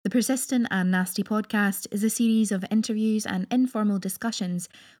Persistent and Nasty podcast is a series of interviews and informal discussions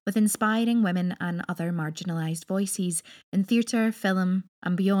with inspiring women and other marginalised voices in theatre, film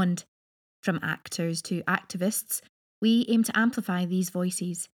and beyond. From actors to activists, we aim to amplify these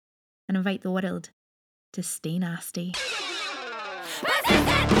voices and invite the world to stay nasty. Persistent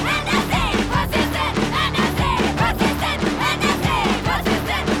and nasty! Persistent and nasty! Persistent and nasty!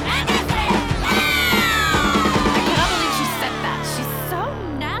 Persistent and nasty! I cannot believe she said that. She's so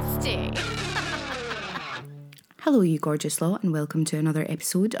nasty. Hello, you gorgeous lot, and welcome to another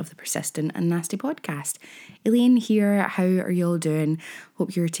episode of the Persistent and Nasty podcast. Elaine here. How are you all doing?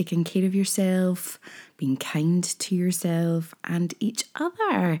 Hope you're taking care of yourself, being kind to yourself and each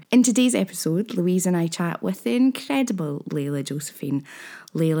other. In today's episode, Louise and I chat with the incredible Leyla Josephine.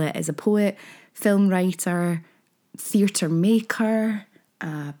 Leyla is a poet, film writer, theatre maker,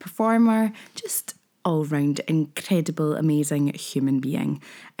 performer, just all-round incredible, amazing human being.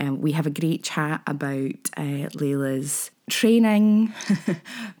 We have a great chat about Leyla's training,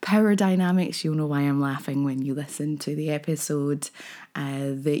 power dynamics. You'll know why I'm laughing when you listen to the episode.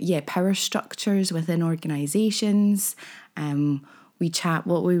 Power structures within organisations. We chat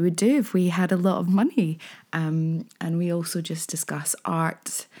what we would do if we had a lot of money. And we also just discuss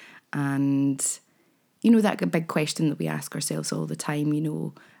art and, that big question that we ask ourselves all the time,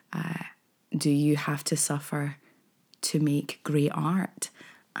 do you have to suffer to make great art?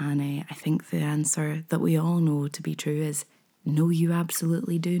 And I think the answer that we all know to be true is no, you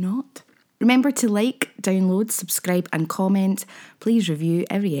absolutely do not. Remember to like, download, subscribe and comment. Please review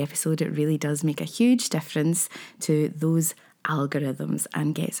every episode. It really does make a huge difference to those algorithms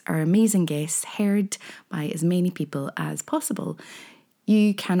and gets our amazing guests heard by as many people as possible.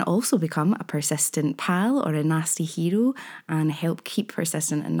 You can also become a persistent pal or a nasty hero and help keep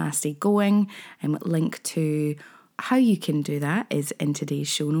Persistent and Nasty going. Link to how you can do that is in today's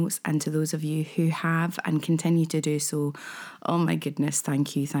show notes. And to those of you who have and continue to do so, oh my goodness,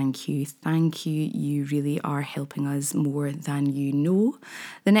 thank you. You really are helping us more than you know.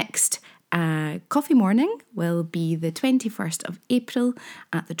 The next coffee morning will be the 21st of April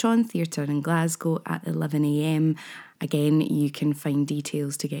at the Tron Theatre in Glasgow at 11 a.m. Again, you can find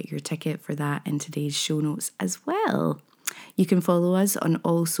details to get your ticket for that in today's show notes as well. You can follow us on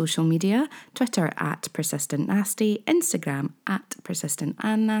all social media, Twitter at Persistent Nasty, Instagram at Persistent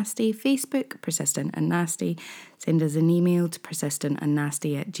and Nasty, Facebook Persistent and Nasty. Send us an email to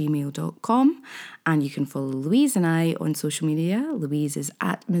persistentandnasty@gmail.com. And you can follow Louise and I on social media. Louise is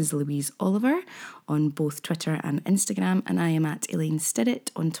at Ms. Louise Oliver on both Twitter and Instagram. And I am at Elaine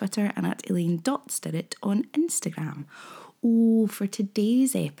Stirrett on Twitter and at Elaine.Stirrett on Instagram. Oh, for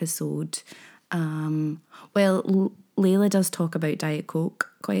today's episode, Leyla does talk about Diet Coke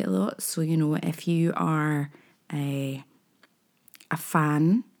quite a lot. So, if you are a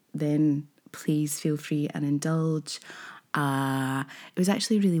fan, then please feel free and indulge. It was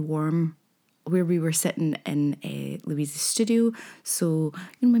actually really warm where we were sitting in Louise's studio. So,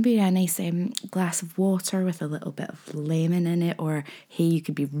 maybe a nice glass of water with a little bit of lemon in it. Or, hey, you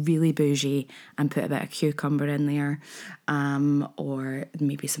could be really bougie and put a bit of cucumber in there. Or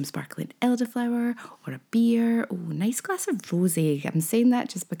maybe some sparkling elderflower or a beer. Oh, nice glass of rosé. I'm saying that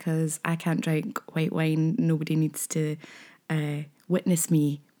just because I can't drink white wine. Nobody needs to witness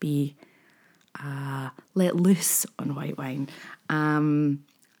me be let loose on white wine.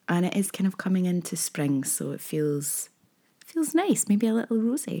 And it is kind of coming into spring, so it feels nice. Maybe a little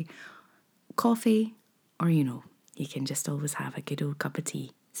rosé. Coffee, or you can just always have a good old cup of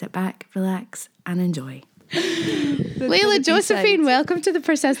tea. Sit back, relax, and enjoy. Leyla Josephine, welcome to the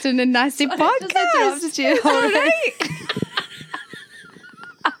Persistent and Nasty podcast. I just interrupted you. All right.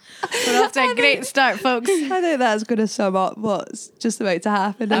 We're off to a great start, folks. I think that's going to sum up what's just about to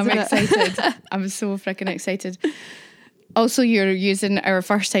happen. I'm excited. It? I'm so freaking excited. Also, you're using our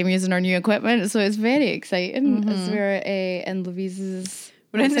first time using our new equipment, so it's very exciting as we're in Louise's.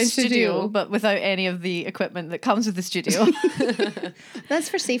 We're in the studio, but without any of the equipment that comes with the studio. That's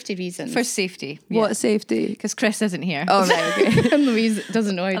for safety reasons. For safety. What yeah. safety? Because Chris isn't here. Oh, right, okay. And Louise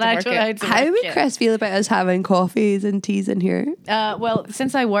doesn't know how to work it. How would Chris feel about us having coffees and teas in here? Well,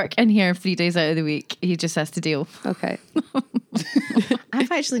 since I work in here 3 days out of the week, he just has to deal. Okay.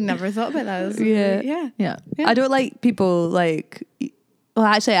 I've actually never thought about that. Yeah. I don't like people like... Well,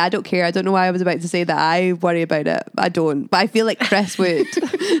 actually, I don't care. I don't know why I was about to say that. I worry about it. I don't. But I feel like Chris would.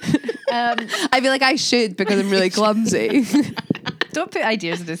 I feel like I should because I'm really clumsy. Don't put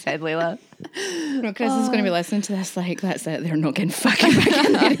ideas in his head, Leyla. No, Chris is going to be listening to this like, that's it, they're not getting fucking back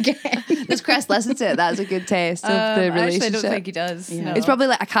in there again. Does Chris listen to it? That's a good test of the relationship. Actually, I don't think he does. Yeah. No. It's probably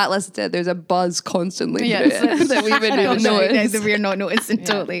like, I can't listen to it. There's a buzz constantly Yeah, through it that we wouldn't even notice. That we're not noticing,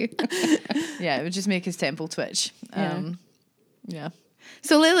 totally. Yeah, it would just make his temple twitch. Yeah.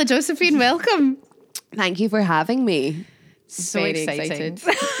 So Leyla, Josephine, welcome. Thank you for having me. So Very exciting.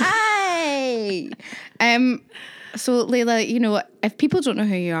 excited. Hi. So Leyla, you know, if people don't know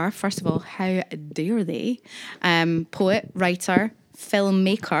who you are, first of all, how dare they? Poet, writer,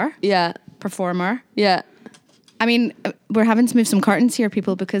 filmmaker, Yeah. performer. Yeah. I mean, we're having to move some curtains here,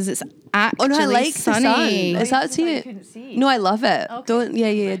 people, because it's actually Oh no, I like sunny. the sun. Is that to you? No, I love it. Don't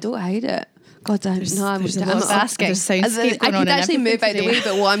don't hide it. God damn, I'm There's a I'm lot of basking. there's soundscape I going on could and actually move everything out the today. way,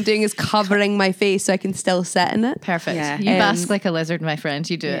 but what I'm doing is covering my face so I can still sit in it. Perfect. Yeah. You bask like a lizard, my friend.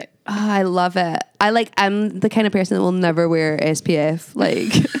 You do it. Oh, I love it. I'm the kind of person that will never wear SPF.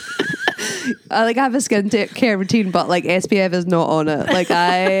 Like, I have a skin care routine, but like SPF is not on it. Like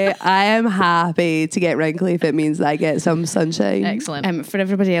I am happy to get wrinkly if it means that I get some sunshine. Excellent. For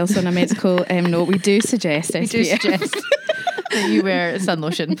everybody else on a medical note, we do suggest We SPF. do suggest that you wear sun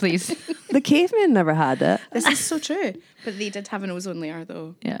lotion, please. The cavemen never had it. This is so true. But they did have an ozone layer,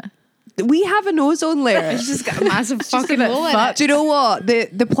 though. Yeah. We have an ozone layer. It's just got a massive fucking bit hole in fucked. Do you know what?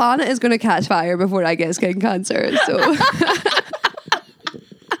 The planet is going to catch fire before I get skin cancer. So.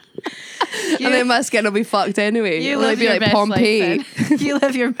 And then my skin will be fucked anyway. You It'll live be your like best Pompeii. life then. You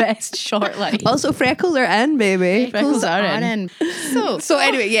live your best short life. Also, freckles are in, baby. Freckles are in. So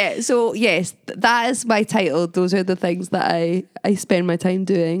Anyway, yeah. So yes, that is my title. Those are the things that I spend my time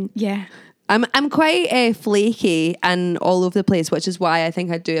doing. yeah. I'm quite flaky and all over the place, which is why I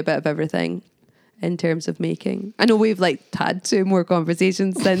think I do a bit of everything in terms of making. I know we've had 2 more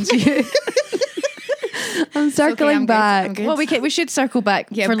conversations since you. I'm circling I'm good. back. I'm good. Well, we should circle back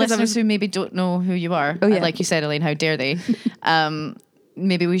Yeah, for because I listeners was- who maybe don't know who you are. Oh, yeah. Like you said, Elaine, how dare they?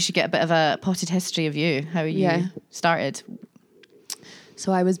 Maybe we should get a bit of a potted history of you, how you Yeah. started.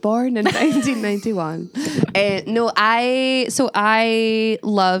 So I was born in 1991. I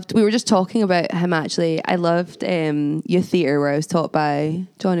loved, we were just talking about him actually. I loved youth theatre where I was taught by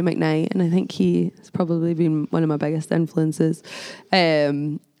Johnny McKnight, and I think he has probably been one of my biggest influences.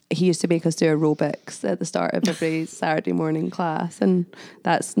 He used to make us do aerobics at the start of every Saturday morning class, and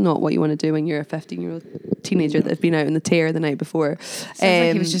that's not what you want to do when you're a 15-year-old teenager that have been out in the tear the night before. Sounds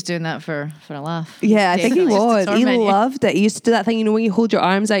like he was just doing that for a laugh. Yeah, I think he Definitely. was. Just to He torment you. loved it. He used to do that thing, when you hold your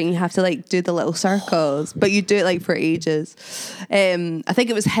arms out and you have to do the little circles, but you do it for ages. I think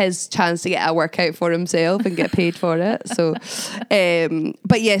it was his chance to get a workout for himself and get paid for it. So,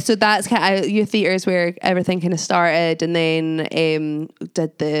 but yeah, so that's kind of youth theatre is where everything kind of started, and then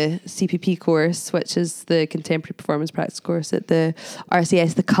did the CPP course, which is the Contemporary Performance Practice course at the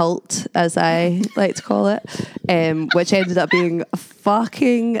RCS, the cult, as I like to call it, which ended up being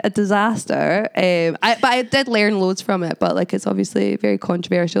a disaster. But I did learn loads from it, but it's obviously very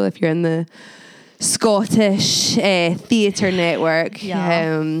controversial if you're in the Scottish theatre network.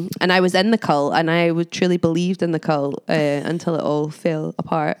 Yeah. And I was in the cult, and I truly believed in the cult until it all fell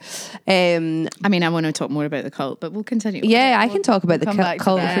apart. I mean, I want to talk more about the cult, but we'll continue. Yeah, I can talk about the come back to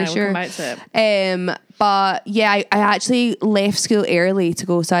cult that. for We'll sure. come back to it. But yeah, I actually left school early to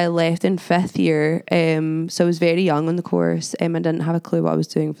go, so I left in 5th year. So I was very young on the course. I didn't have a clue what I was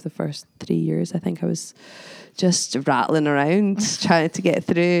doing for the first 3 years. I think I was just rattling around trying to get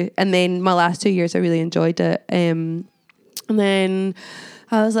through. And then my last 2 years, I really enjoyed it. And then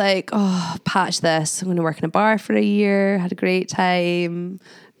I was like, oh, patch this. I'm going to work in a bar for a year. Had a great time.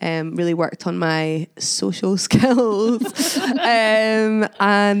 Really worked on my social skills.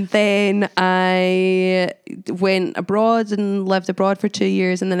 And then I went abroad and lived abroad for 2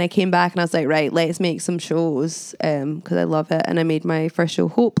 years. And then I came back and I was like, right, let's make some shows because I love it. And I made my first show,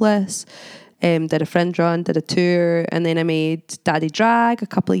 Hopeless. Did a friend run, did a tour, and then I made Daddy Drag a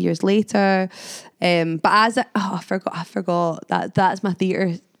couple of years later. But I forgot that's my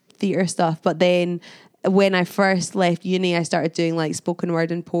theatre stuff. But then when I first left uni, I started doing spoken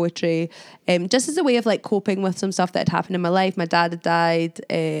word and poetry, just as a way of coping with some stuff that had happened in my life. My dad had died,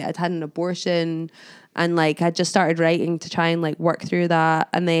 I'd had an abortion, and I just started writing to try and work through that.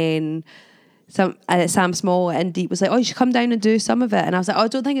 And then Sam Small and Deep was like, oh, you should come down and do some of it. And I was like, oh, I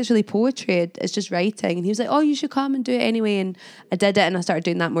don't think it's really poetry, it's just writing. And he was like, oh, you should come and do it anyway. And I did it, and I started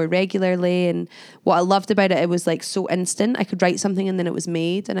doing that more regularly. And what I loved about it was so instant. I could write something and then it was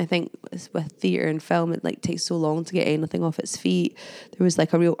made. And I think with theatre and film, it takes so long to get anything off its feet. There was a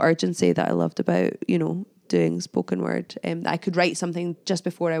real urgency that I loved about, doing spoken word. That I could write something just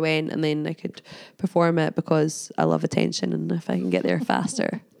before I went, and then I could perform it, because I love attention, and if I can get there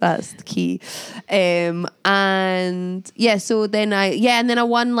faster, that's the key. And yeah, so then I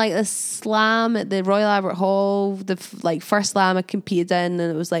won like a slam at the Royal Albert Hall, the first slam I competed in,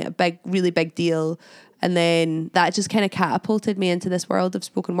 and it was like a really big deal. And then that just kind of catapulted me into this world of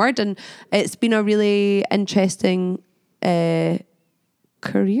spoken word, and it's been a really interesting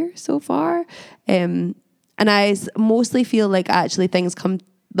career so far. And I mostly feel like actually things come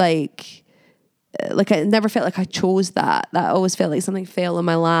like I never felt like I chose that. That always felt like something fell in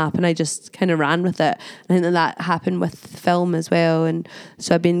my lap, and I just kind of ran with it. And then that happened with film as well. And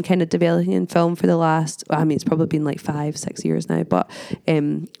so I've been kind of developing in film for the last, it's probably been like 5-6 years now, but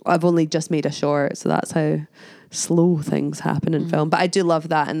I've only just made a short, so that's how slow things happen in film. But I do love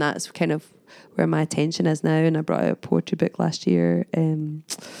that, and that's kind of where my attention is now. And I brought out a poetry book last year.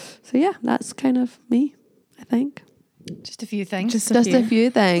 So yeah, that's kind of me, I think. Just a few things. Just a few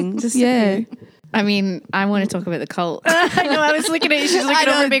things. Just yeah. I mean, I want to talk about the cult. I know, I was looking at you, she's looking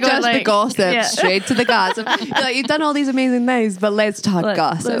over me going just like... the gossip, straight to the gossip. You're like, you've done all these amazing things, but let's talk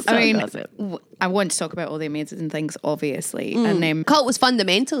gossip. I mean, I want to talk about all the amazing things, obviously. And cult was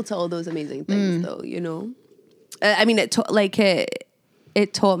fundamental to all those amazing things, though, you know. I mean, it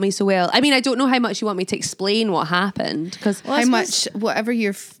taught me so well. I mean, I don't know how much you want me to explain what happened, because how much, whatever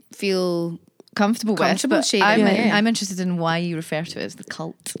you feel comfortable with, but I'm interested in why you refer to it as the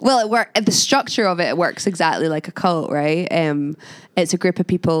cult. Well, the structure of it works exactly like a cult, right? It's a group of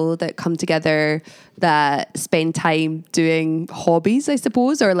people that come together that spend time doing hobbies, I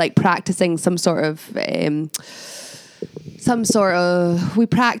suppose, or like practicing some sort of we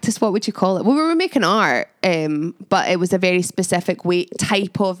practice, what would you call it? Well, we were making art, but it was a very specific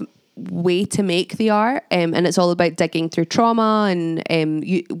type of way to make the art, and it's all about digging through trauma and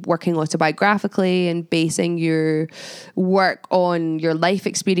working autobiographically and basing your work on your life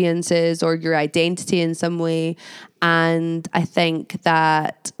experiences or your identity in some way. And I think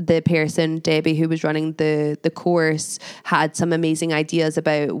that the person, Debbie, who was running the course, had some amazing ideas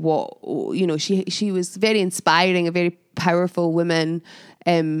about what, you know, she was very inspiring, a very powerful woman,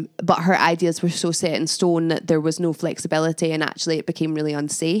 but her ideas were so set in stone that there was no flexibility, and actually it became really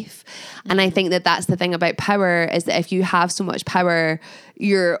unsafe. And I think that that's the thing about power, is that if you have so much power,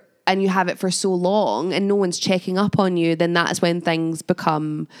 and you have it for so long and no one's checking up on you, then that's when things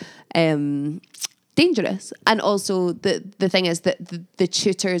become dangerous. And also the thing is that the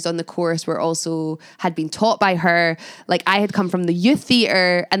tutors on the course had been taught by her. Like, I had come from the youth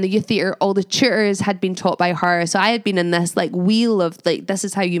theatre, and the youth theatre, all the tutors had been taught by her. So I had been in this like wheel of like, this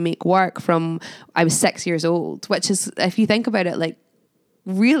is how you make work from I was 6 years old, which is, if you think about it, like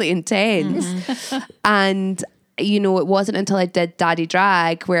really intense. And you know, it wasn't until I did Daddy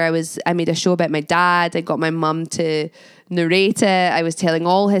Drag, where I made a show about my dad. I got my mum to narrate it. I was telling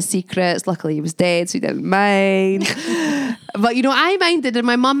all his secrets. Luckily he was dead, so he didn't mind. But you know, I minded, and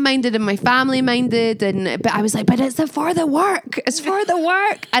my mum minded, and my family minded, but I was like, but it's for the work. It's for the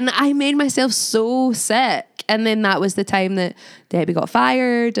work. And I made myself so sick. And then that was the time that Debbie got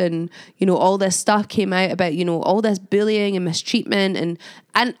fired, and you know, all this stuff came out about, you know, all this bullying and mistreatment, and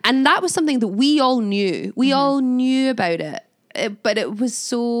that was something that we all knew. We all knew about it. But it was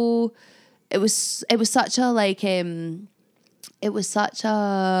such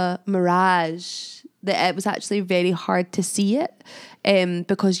a mirage that it was actually very hard to see it,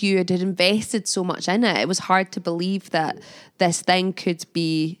 because you had invested so much in it. It was hard to believe that this thing could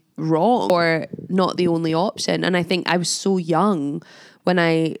be wrong or not the only option. And I think I was so young when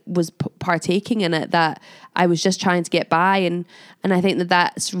I was partaking in it that I was just trying to get by, and I think that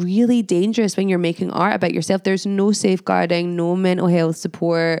that's really dangerous when you're making art about yourself. There's no safeguarding, no mental health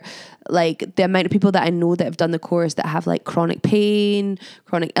support. Like, the amount of people that I know that have done the course that have like chronic pain,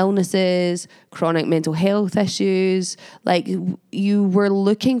 chronic illnesses, chronic mental health issues, like you were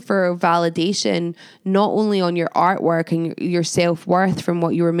looking for validation not only on your artwork and your self-worth from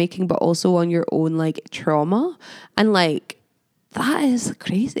what you were making, but also on your own like trauma. And like, that is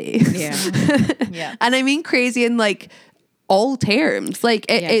crazy. yeah. And I mean crazy in like all terms. Like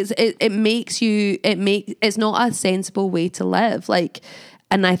it's not a sensible way to live. Like,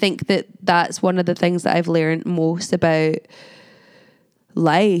 and I think that that's one of the things that I've learned most about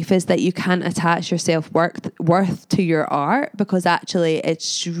life, is that you can't attach your self-worth to your art, because actually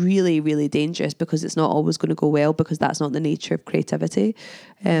it's really, really dangerous, because it's not always going to go well, because that's not the nature of creativity.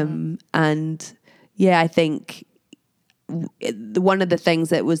 And yeah, I think one of the things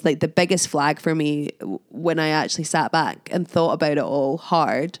that was like the biggest flag for me when I actually sat back and thought about it all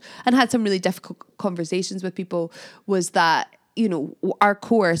hard and had some really difficult conversations with people was that you know, our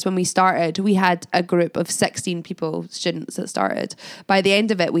course, when we started, we had a group of 16 people, students that started. By the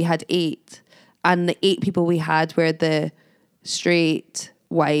end of it, we had 8. And the 8 people we had were the straight,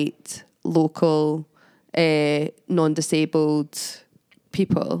 white, local, non-disabled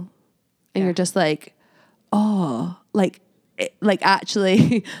people. And you're just like, oh, like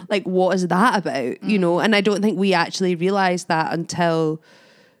actually, like, what is that about? You know? And I don't think we actually realized that until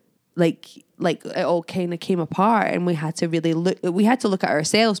like it all kind of came apart, and we had to really look at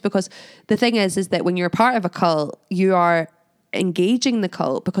ourselves, because the thing is that when you're a part of a cult, you are engaging the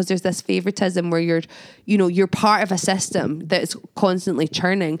cult because there's this favoritism where you're part of a system that's constantly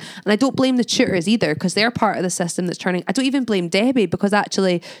churning. And I don't blame the tutors either, because they're part of the system that's churning. I don't even blame Debbie, because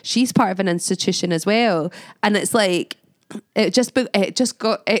actually she's part of an institution as well. And it's like,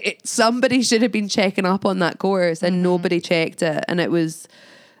 somebody should have been checking up on that course, and nobody checked it. And it was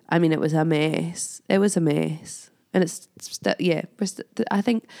a mess. It was a mess. And it's I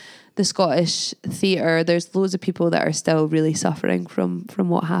think the Scottish theatre, there's loads of people that are still really suffering from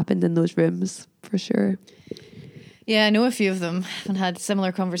what happened in those rooms, for sure. Yeah, I know a few of them and had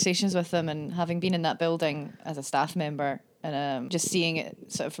similar conversations with them, and having been in that building as a staff member and just seeing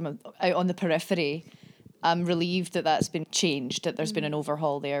it sort of from out on the periphery, I'm relieved that that's been changed, that there's been an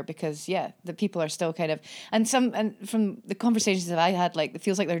overhaul there, because the people are still kind of, and from the conversations that I had, like, it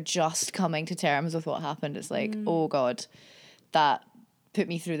feels like they're just coming to terms with what happened. It's like, oh God, that put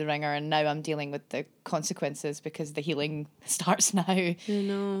me through the ringer, and now I'm dealing with the consequences because the healing starts now. I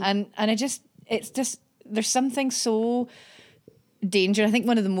know. And it's just there's something so dangerous. I think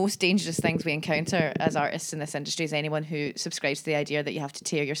one of the most dangerous things we encounter as artists in this industry is anyone who subscribes to the idea that you have to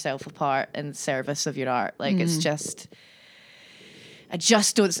tear yourself apart in service of your art. Like, it's just, I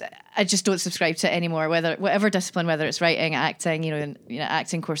just don't subscribe to it anymore. Whatever discipline, whether it's writing, acting,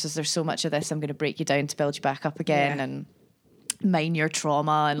 acting courses, there's so much of this. I'm going to break you down to build you back up again and mine your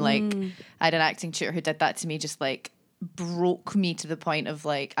trauma. And like, I had an acting tutor who did that to me, just like broke me to the point of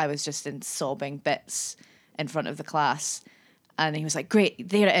like, I was just in sobbing bits in front of the class. And he was like, great,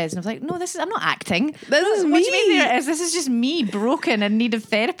 there it is. And I was like, no, I'm not acting. This is me. What do you mean there it is? This is just me broken and need of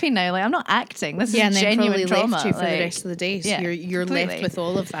therapy now. Like, I'm not acting. This is and then genuine probably trauma. left you for the rest of the day. So you're left with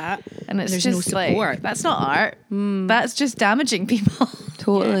all of that. And it's there's just no support. Like, that's not art. That's just damaging people.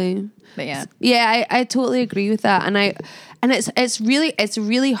 Totally. But I totally agree with that. And it's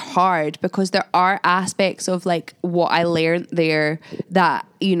really hard, because there are aspects of like what I learned there that,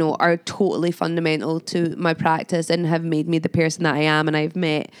 are totally fundamental to my practice and have made me the person that I am. And I've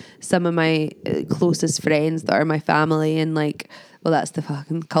met some of my closest friends that are my family, and like, well, that's the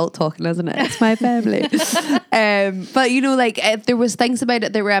fucking cult talking, isn't it? It's my family. But there was things about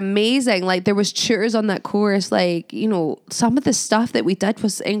it that were amazing. Like, there was tutors on that course. Like, some of the stuff that we did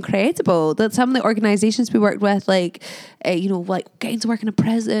was incredible. That some of the organizations we worked with, like getting to work in a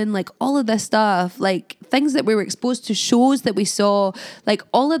prison, like all of this stuff, like things that we were exposed to, shows that we saw, like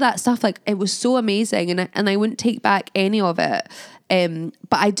all of that stuff. Like, it was so amazing, and I wouldn't take back any of it.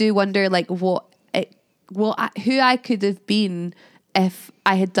 But I do wonder, like, who I could have been if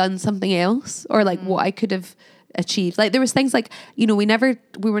I had done something else, or like what I could have achieved. Like, there was things like, we were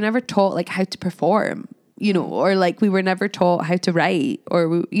never taught like how to perform, or like we were never taught how to write,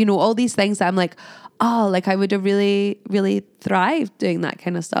 or, all these things that I'm like, oh, like I would have really, really thrived doing that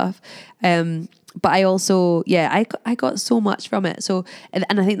kind of stuff. But I also, I got so much from it. So, and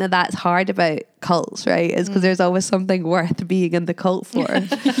I think that's hard about cults, right? Is because there's always something worth being in the cult for.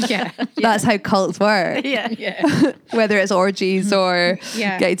 That's how cults work. Yeah. Whether it's orgies or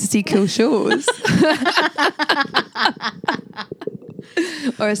getting to see cool shows.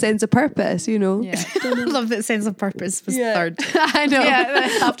 Or a sense of purpose, I love that sense of purpose was third. I know.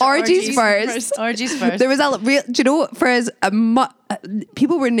 Yeah, orgies first. Orgies first. There was a real, do you know, for us,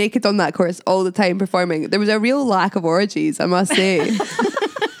 people were naked on that course all the time performing. There was a real lack of orgies, I must say.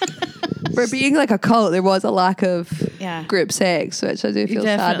 For being like a cult, there was a lack of group sex, which I do feel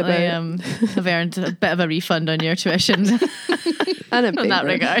sad about. Have earned a bit of a refund on your tuition. I didn't pay in that for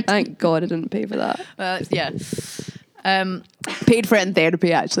it. regard. Thank God I didn't pay for that. Well, Paid for it in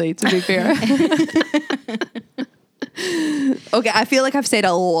therapy, actually, to be fair. Okay, I feel like I've said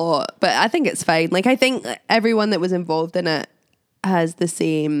a lot, but I think it's fine. Like, I think everyone that was involved in it has the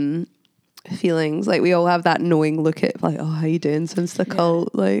same feelings. Like we all have that knowing look at like, oh, how you doing since the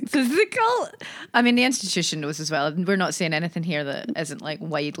cult? Like Since the cult. I mean, the institution knows as well. We're not saying anything here that isn't like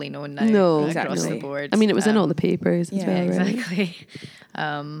widely known now No, across exactly. the board. I mean, it was in all the papers as yeah, well, right? Exactly.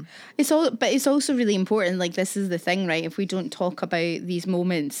 But it's also really important. Like, this is the thing, right? If we don't talk about these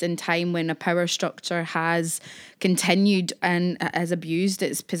moments in time when a power structure has continued and has abused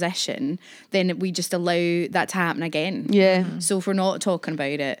its position, then we just allow that to happen again. Yeah. So if we're not talking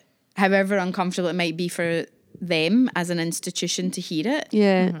about it, however uncomfortable it might be for them as an institution to hear it,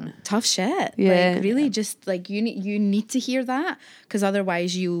 Yeah. tough shit. Yeah. Like, really, just like you need to hear that, because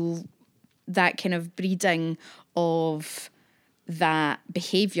otherwise that kind of breeding of that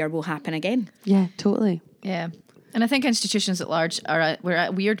behaviour will happen again. Yeah, totally. Yeah. And I think institutions at large we're at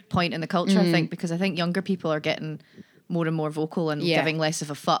a weird point in the culture, I think, because I think younger people are getting more and more vocal and giving less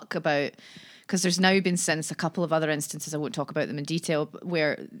of a fuck about, because there's now been, since a couple of other instances, I won't talk about them in detail,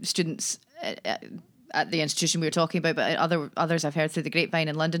 where students at the institution we were talking about, but others I've heard through the grapevine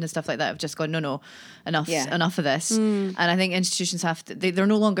in London and stuff like that have just gone, no, enough of this. And I think institutions have to, they're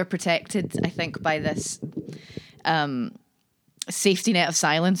no longer protected, I think, by this safety net of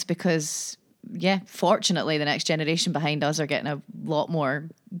silence, because fortunately the next generation behind us are getting a lot more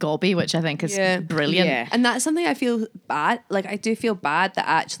gobby, which I think is brilliant. Yeah. And that's something I feel bad. Like, I do feel bad that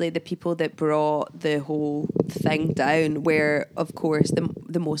actually the people that brought the whole thing down were, of course,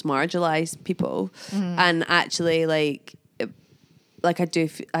 the most marginalised people. And actually,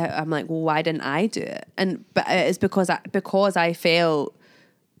 I'm like, well, why didn't I do it? But it's because I felt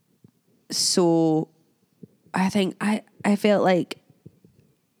so. I think I felt like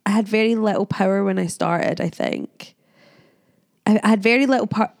I had very little power when I started. I think I had very little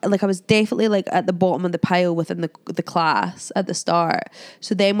power. Like, I was definitely like at the bottom of the pile within the class at the start.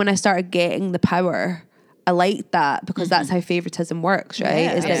 So then when I started getting the power, I liked that, because that's how favoritism works, right?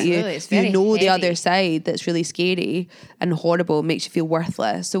 Yeah, is that absolutely. you know the heavy. other side that's really scary and horrible, makes you feel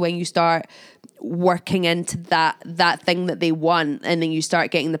worthless. So when you start working into that thing that they want, and then you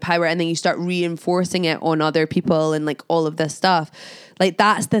start getting the power, and then you start reinforcing it on other people, and like all of this stuff, like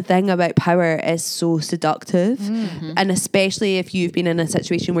that's the thing about power, is so seductive. And especially if you've been in a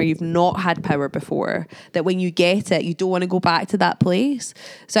situation where you've not had power before, that when you get it, you don't want to go back to that place.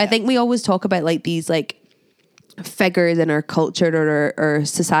 So I think we always talk about like these like figures in our culture or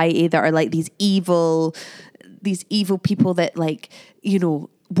society that are like these evil people that, like, you know,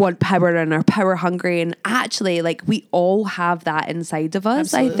 want power and are power hungry, and actually like we all have that inside of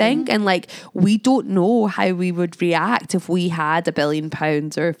us. Absolutely. I think, and like we don't know how we would react if we had £1 billion,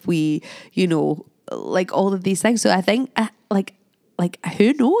 or if we, you know, like all of these things. So I think like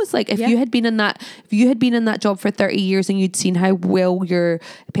who knows, like if you had been in that job for 30 years and you'd seen how well your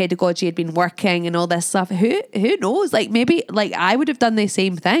pedagogy had been working and all this stuff, who knows, like maybe like I would have done the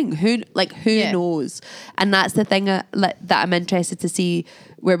same thing. Who knows? And that's the thing that I'm interested to see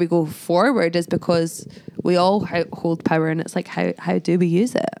where we go forward, is because we all hold power, and it's like how do we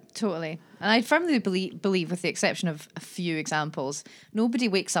use it? Totally. And I firmly believe, with the exception of a few examples, nobody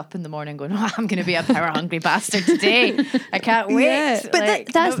wakes up in the morning going, oh, I'm going to be a power-hungry bastard today. I can't wait. Yeah. But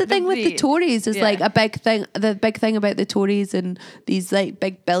like, that's the thing with the Tories, is like a big thing. The big thing about the Tories and these like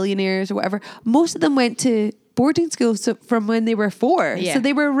big billionaires or whatever, most of them went to boarding school from when they were 4. So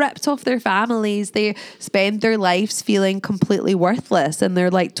they were ripped off their families. They spend their lives feeling completely worthless, and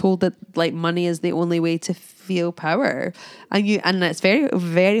they're like told that like money is the only way to feel power, and it's very,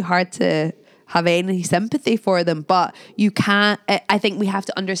 very hard to have any sympathy for them. But you can't, I think we have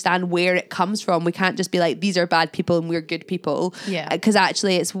to understand where it comes from. We can't just be like, these are bad people and we're good people, because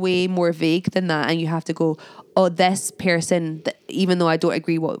actually it's way more vague than that. And you have to go, oh, this person, even though I don't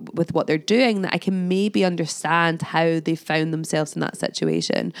agree with what they're doing, that I can maybe understand how they found themselves in that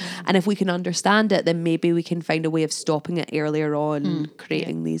situation. And if we can understand it, then maybe we can find a way of stopping it earlier on,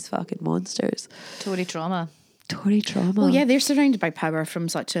 creating these fucking monsters. Tory trauma. Well, yeah, they're surrounded by power from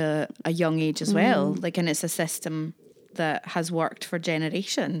such a young age as well. Like, and it's a system that has worked for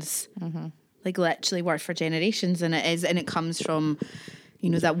generations. Like, literally worked for generations, and it comes from, you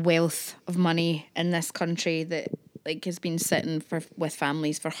know, that wealth of money in this country that like has been sitting with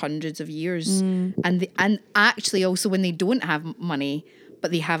families for hundreds of years, and actually also when they don't have money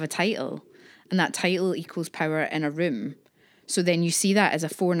but they have a title, and that title equals power in a room. So then you see that as a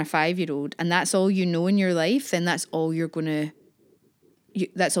 4 and a 5-year-old, and that's all you know in your life. Then that's all you're gonna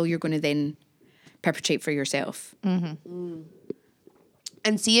then perpetrate for yourself. And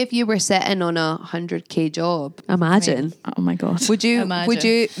see, if you were sitting on a 100k job, imagine. Oh my god! Would you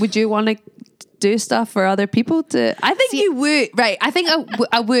want to do stuff for other people to. I think you would, right? I think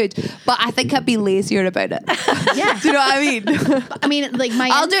I would, but I think I'd be lazier about it. Yeah. Do you know what I mean? I mean, like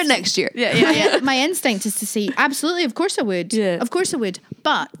I'll do it next year. My instinct is to say, absolutely, of course I would. Yeah. Of course I would.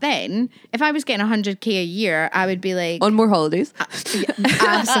 But then, if I was getting 100k a year, I would be like, On more holidays.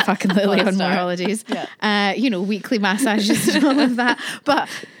 absolutely on more holidays. Yeah. Weekly massages and all of that. But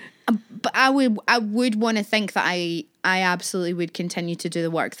I would want to think that I absolutely would continue to do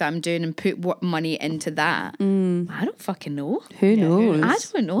the work that I'm doing and put money into that. I don't fucking know. Who knows? I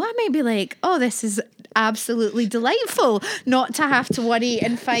don't know. I might be like, oh, this is absolutely delightful not to have to worry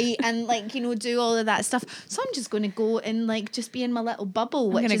and fight and do all of that stuff. So I'm just going to go and just be in my little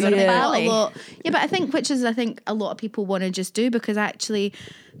bubble, which gonna is go to a Bali. lot. Yeah, but I think a lot of people want to just do, because actually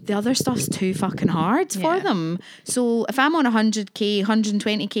the other stuff's too fucking hard for them. So if I'm on 100k,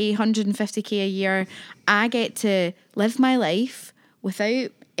 120k, 150k a year, I get to live my life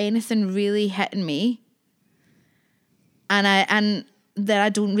without anything really hitting me, and that I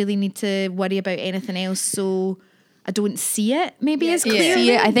don't really need to worry about anything else, so I don't see it maybe as clearly.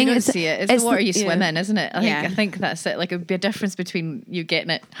 See it, I think you don't it's see it. It's the water you yeah. swim in, isn't it? I think that's it. Like, it would be a difference between you getting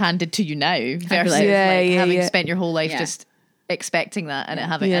it handed to you now versus having spent your whole life just expecting that and it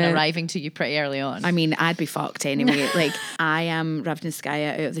and arriving to you pretty early on. I mean, I'd be fucked anyway. I am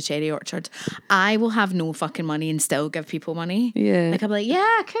Ravnskaya out of the cherry orchard. I will have no fucking money and still give people money. Yeah. I'm like,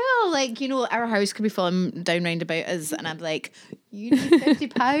 yeah, cool. Our house could be falling down round about us, and I'm like, you need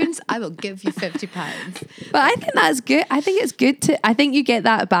 £50? I will give you £50. But I think that's good. I think it's good I think you get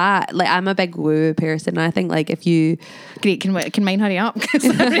that back. Like, I'm a big woo person. And I think if you Great, can mine hurry up? Because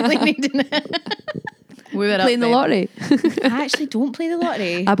I'm really needing it. playing the lottery. I actually don't play the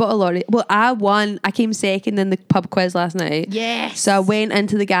lottery. I bought a lottery. Well, I won. I came second in the pub quiz last night. Yes. So I went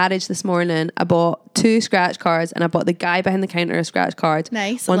into the garage this morning. I bought 2 scratch cards and I bought the guy behind the counter a scratch card.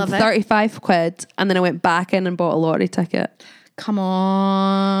 Nice, I won love it. 35 quid. And then I went back in and bought a lottery ticket. Come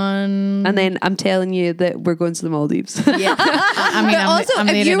on. And then I'm telling you that we're going to the Maldives. Yeah. I mean, But also, I'm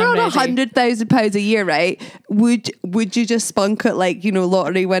if there you and were I'm on ready. £100,000 a year, right? Would you just spunk it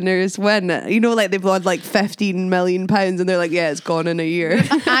lottery winners win? They've won £15 million and they're like, yeah, it's gone in a year.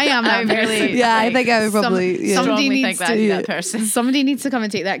 I am that person. Yeah, I think I would probably. yeah. somebody Strongly needs think that to I'd be that person. Somebody needs to come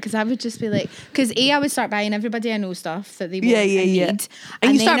and take that, because I would just be like, because I would start buying everybody I know stuff that they want Yeah. and need,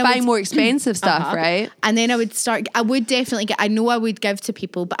 And you then start I buying would- more expensive stuff, right? And then I would definitely get. I know I would give to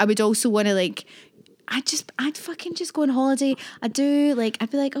people, but I would also want to I'd fucking just go on holiday. I'd be like,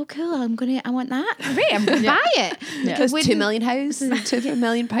 oh cool, I want that. Great, I'm gonna buy it. Because £2 million house, £2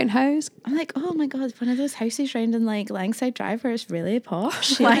 million house. I'm like, oh my god, one of those houses round in Langside Drive where it's really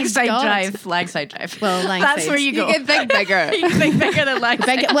posh. Langside God. Drive. Well, That's where you go. You can think bigger. You think bigger than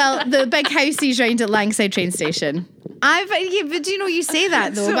Langside. The big houses round at Langside train station. But do you know you say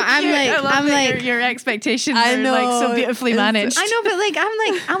that though? So but I'm cute. like, I love I'm that like, your expectations I are know. so beautifully managed. I know, but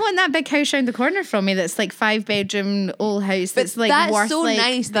I want that big house round the corner from me that's 5-bedroom old house that's That's worth so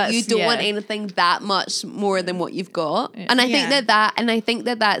nice that you that's- don't yeah. want anything that much more than what you've got. And I think Yeah. I think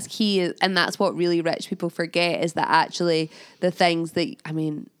that's key, and that's what really rich people forget, is that actually the things that,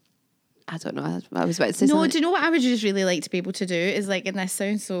 I don't know, I was about to say No, something. do you know what I would just really like to be able to do is and this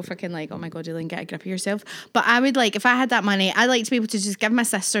sounds so fucking oh my god, Elaine, get a grip of yourself. But I would if I had that money, I'd like to be able to just give my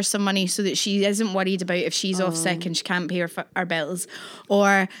sister some money so that she isn't worried about if she's off sick and she can't pay her bills,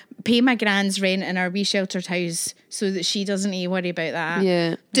 or pay my grand's rent in our wee sheltered house so that she doesn't need to worry about that.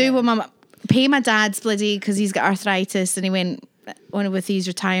 Yeah. Pay my dad's bloody, because he's got arthritis and he went on with his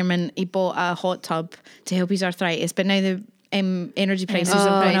retirement, he bought a hot tub to help his arthritis, but now the energy prices have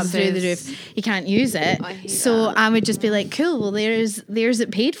gone up through the roof. He can't use it. I would just be like, cool, well there's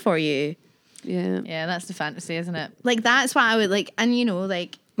it paid for you. Yeah. Yeah, that's the fantasy, isn't it? That's what I would like. And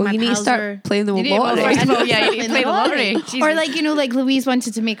Well, my you need to pals start playing the lottery. well, first of all, yeah, you need to play the lottery. Or Louise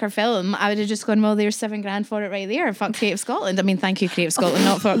wanted to make her film, I would have just gone, well, there's $7,000 for it right there. Fuck Creative Scotland. I mean, thank you, Creative Scotland,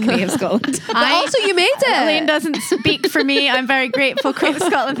 not for Creative Scotland. But also, you made it. Elaine doesn't speak for me. I'm very grateful. Creative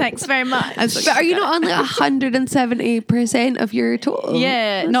Scotland, thanks very much. But are you not on 170% of your total?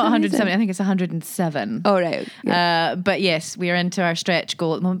 Yeah, That's not amazing. 170. I think it's 107. Oh, right. Yeah. But yes, we are into our stretch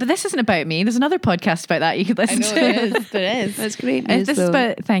goal at the moment. But this isn't about me. There's another podcast about that you could listen to. There is. That's great This news, is though.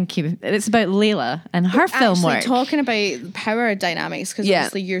 about, thank you. It's about Leyla and her film Actually, work. talking about power dynamics, because Yeah.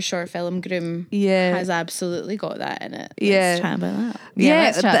 obviously your short film Groom Yeah. has absolutely got that in it. Yeah. Let's chat about that. Yeah,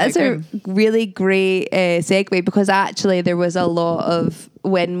 let's chat that's about a really great segue, because actually there was a lot of,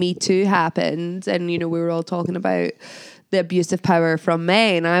 when Me Too happened and, we were all talking about the abuse of power from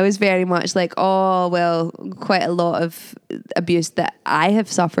men, I was very much like, oh, well, quite a lot of abuse that I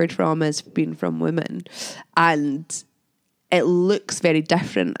have suffered from has been from women. And it looks very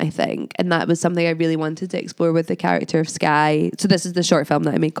different, I think. And that was something I really wanted to explore with the character of Skye. So this is the short film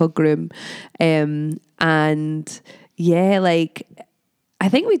that I made called Groom. And yeah, like, I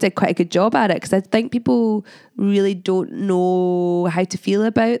think we did quite a good job at it, because I think people really don't know how to feel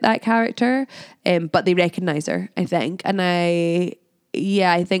about that character, but they recognise her, I think. And I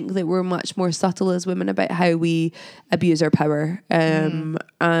think that we're much more subtle as women about how we abuse our power. And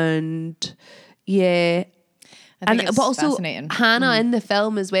yeah. I think it's but also fascinating. Hannah in the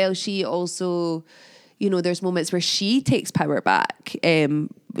film as well, she also, you know, there's moments where she takes power back.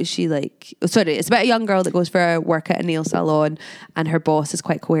 It's about a young girl that goes for a work at a nail salon, and her boss is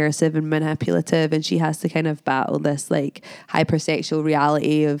quite coercive and manipulative, and she has to kind of battle this like hypersexual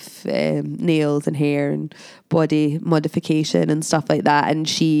reality of nails and hair and body modification and stuff like that, and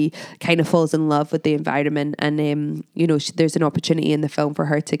she kind of falls in love with the environment, and you know, there's an opportunity in the film for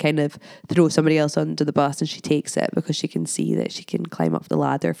her to kind of throw somebody else under the bus, and she takes it because she can see that she can climb up the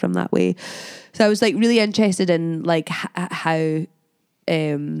ladder from that way. So I was like really interested in like how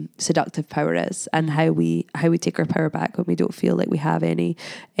seductive power is, and how we take our power back when we don't feel like we have any,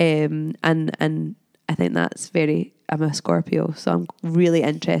 and I think that's very, I'm a Scorpio, so I'm really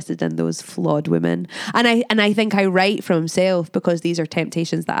interested in those flawed women, and I think I write from self because these are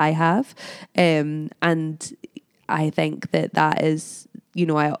temptations that I have, and I think that is, you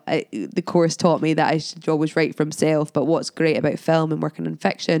know, I the course taught me that I should always write from self. But what's great about film and working in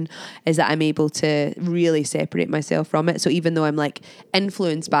fiction is that I'm able to really separate myself from it. So even though I'm like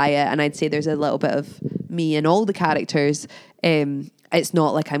influenced by it, and I'd say there's a little bit of me in all the characters, it's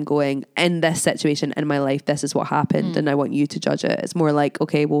not like I'm going, in this situation in my life, this is what happened and I want you to judge it. It's more like,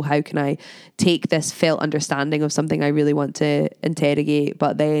 okay, well, how can I take this felt understanding of something I really want to interrogate,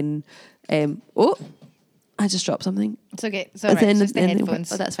 but then I just dropped something. It's okay. It's all right. It's just the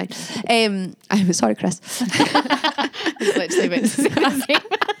headphones. Oh, that's fine. I'm sorry, Chris. It's literally about to say the same.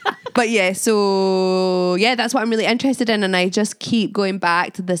 But yeah, so yeah, that's what I'm really interested in, and I just keep going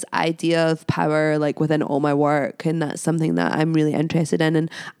back to this idea of power, like within all my work, and that's something that I'm really interested in.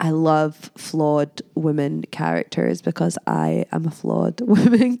 And I love flawed women characters because I am a flawed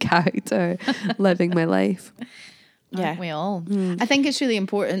woman character living my life. Yeah. Aren't we all? I think it's really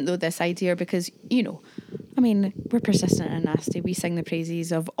important though, this idea, because, you know, I mean, we're persistent and nasty. We sing the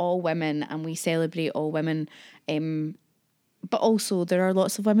praises of all women and we celebrate all women. But also there are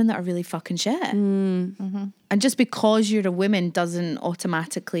lots of women that are really fucking shit. Mm-hmm. And just because you're a woman doesn't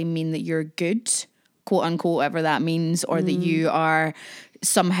automatically mean that you're good, quote unquote, whatever that means, or that you are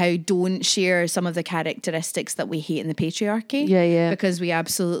somehow don't share some of the characteristics that we hate in the patriarchy. Yeah, yeah. Because we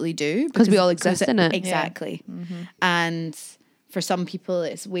absolutely do. Because we all exist in it. Exactly. Yeah. Mm-hmm. And for some people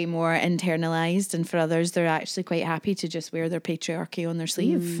it's way more internalized, and for others they're actually quite happy to just wear their patriarchy on their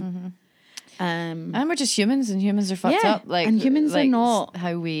sleeve. Mm-hmm. And we're just humans, and humans are fucked up. Like, and humans are not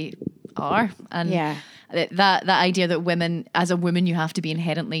how we are. And that idea that women, as a woman, you have to be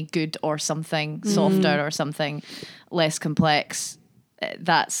inherently good or something softer or something less complex.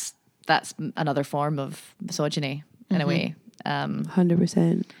 That's another form of misogyny in a way.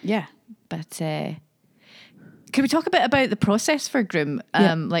 100%. Yeah. But could we talk a bit about the process for Groom?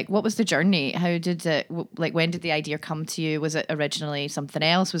 Like, what was the journey? How did it, like, when did the idea come to you? Was it originally something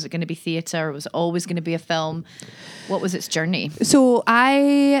else? Was it going to be theatre, or was it always going to be a film? What was its journey? So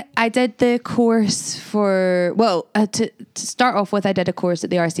I did the course for, to start off with, I did a course at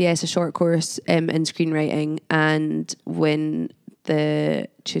the RCS, a short course in screenwriting, and when the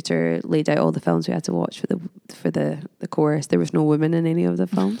tutor laid out all the films we had to watch for the course, there was no women in any of the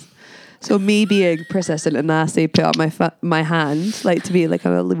films. So me being persistent and nasty, put up my hand, like, to be like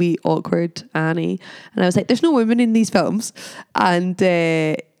a wee awkward Annie, and I was like, "There's no women in these films," and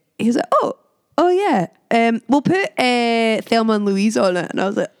he was like, "Oh yeah, we'll put Thelma and Louise on it," and I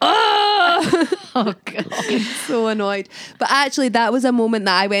was like, "Oh, Oh God, so annoyed." But actually, that was a moment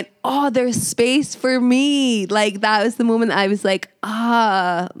that I went, "Oh, there's space for me." Like, that was the moment that I was like,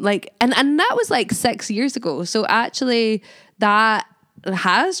 like, and that was like 6 years ago. So actually, that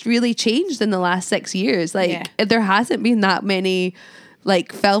has really changed in the last 6 years. Like, there hasn't been that many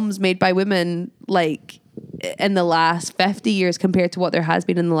like films made by women like in the last 50 years compared to what there has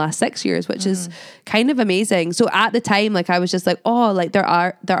been in the last 6 years, which is kind of amazing. So at the time, like, I was just like, oh, like there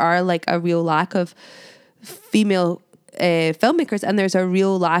are like a real lack of female filmmakers, and there's a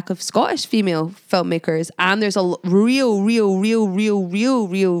real lack of Scottish female filmmakers, and there's a real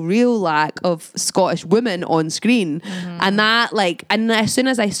lack of Scottish women on screen. And that, like, and as soon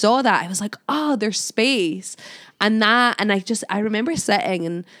as I saw that, I was like, oh, there's space. And I remember sitting,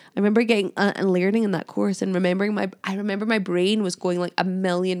 and I remember getting and learning in that course, and I remember my brain was going like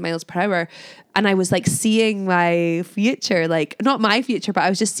 1,000,000 miles per hour, and I was like seeing my future, like not my future, but I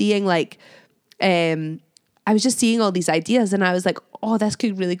was just seeing like, I was just seeing all these ideas, and I was like, oh, this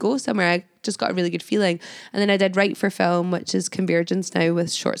could really go somewhere. I just got a really good feeling. And then I did Write for Film, which is Convergence now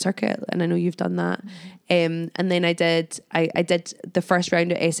with Short Circuit, and I know you've done that. And then I did the first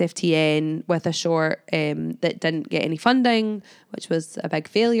round at SFTN with a short that didn't get any funding, which was a big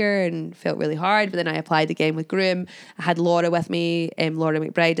failure and felt really hard. But then I applied again with Groom. I had Laura with me, Laura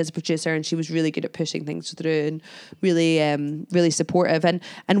McBride as a producer, and she was really good at pushing things through and really supportive.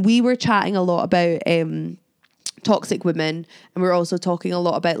 And we were chatting a lot about toxic women, and we're also talking a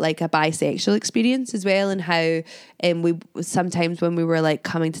lot about like a bisexual experience as well, and how we sometimes when we were like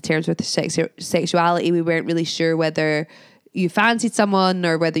coming to terms with sexuality, we weren't really sure whether you fancied someone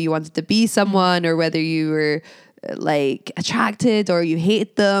or whether you wanted to be someone or whether you were like attracted or you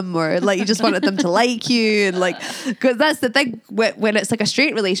hate them or like you just wanted them to like you, and like, because that's the thing when it's like a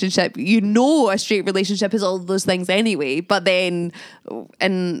straight relationship, you know, a straight relationship is all those things anyway, but then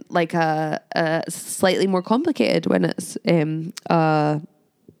in like a slightly more complicated when it's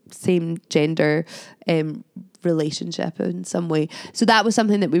same gender relationship in some way. So that was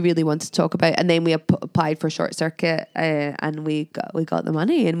something that we really wanted to talk about, and then we applied for Short Circuit, and we got the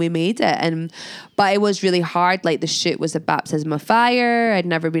money and we made it. But it was really hard. Like the shoot was a baptism of fire. I'd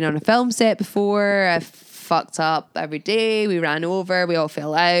never been on a film set before. I fucked up every day. We ran over. We all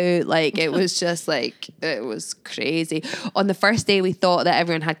fell out. Like it was just like, it was crazy. On the first day, we thought that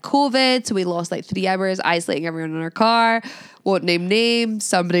everyone had COVID, so we lost like 3 hours isolating everyone in our car. Won't name names.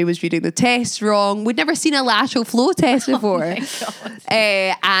 Somebody was reading the test wrong. We'd never seen a lateral flow test before.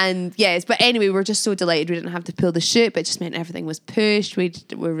 And yes, but anyway, we were just so delighted we didn't have to pull the shoot, but it just meant everything was pushed. We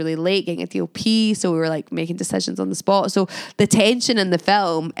were really late getting a DOP, so we were like making decisions on the spot. So the tension in the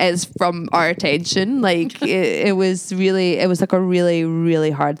film is from our tension. Like it was like a really,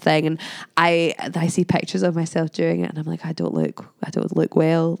 really hard thing. And I see pictures of myself doing it, and I'm like, I don't look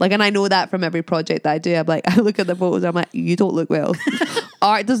well. Like, and I know that from every project that I do. I'm like, I look at the photos, I'm like, you don't look well.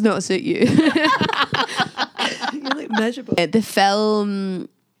 Art does not suit you. You look miserable. The film,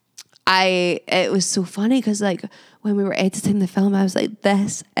 it was so funny because like when we were editing the film, I was like,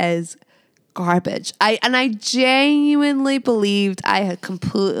 this is garbage. I genuinely believed I had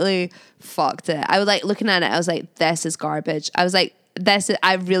completely fucked it. I was like looking at it, I was like, this is garbage. I was like,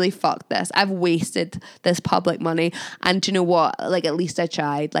 I really fucked this. I've wasted this public money. And do you know what? Like, at least I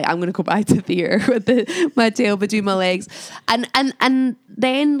tried. Like, I'm going to go back to theatre with my tail between my legs. And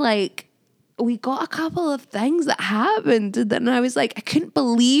then, like, we got a couple of things that happened, and I was like, I couldn't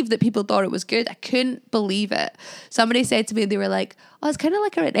believe that people thought it was good. I couldn't believe it. Somebody said to me, they were like, oh, it's kind of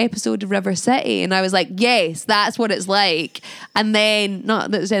like an episode of River City. And I was like, yes, that's what it's like. And then, not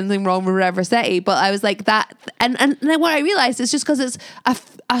that there's anything wrong with River City, but I was like that. And then what I realised is just because it's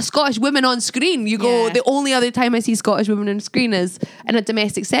a Scottish woman on screen, you go, the only other time I see Scottish women on screen is in a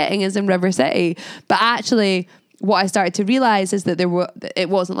domestic setting is in River City. But actually, what I started to realise is that it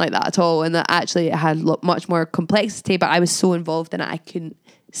wasn't like that at all, and that actually it had much more complexity, but I was so involved in it, I couldn't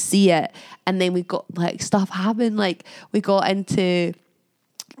see it. And then we got like stuff happen, like we got into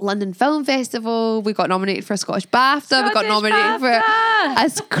London Film Festival, we got nominated for a Scottish BAFTA, we got nominated for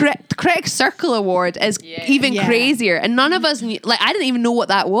a Critic Circle Award is even crazier, and none of us knew, like I didn't even know what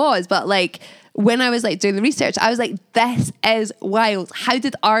that was, but like when I was like doing the research, I was like, this is wild. How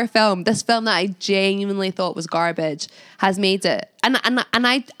did our film, this film that I genuinely thought was garbage, has made it? And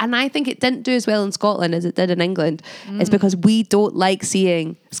I think it didn't do as well in Scotland as it did in England. It's because we don't like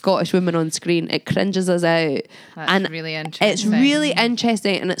seeing Scottish women on screen. It cringes us out. That's really interesting. It's really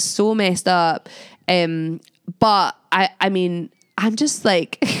interesting, and it's so messed up. But I mean, I'm just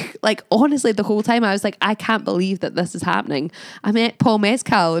like honestly, the whole time I was like, I can't believe that this is happening. I met Paul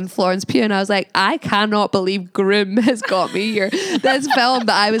Mescal and Florence Pugh, and I was like, I cannot believe Groom has got me here. This film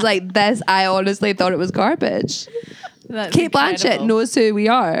that I was like, I honestly thought it was garbage. That's Kate incredible. Blanchett knows who we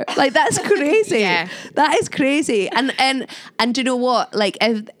are. Like, that's crazy. That is crazy. And do you know what? Like,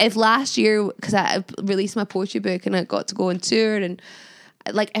 if last year, because I released my poetry book and I got to go on tour, and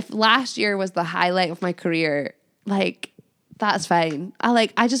like, if last year was the highlight of my career, like, that's fine.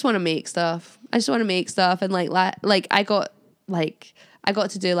 I just want to make stuff. And like I got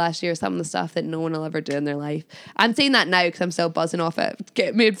to do last year some of the stuff that no one will ever do in their life. I'm saying that now because I'm still buzzing off it.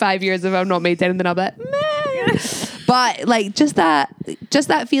 Get made 5 years if I've not made anything of it. But like just that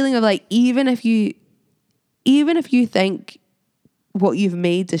feeling of like even if you think what you've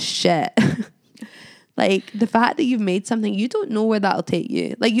made is shit, like the fact that you've made something, you don't know where that'll take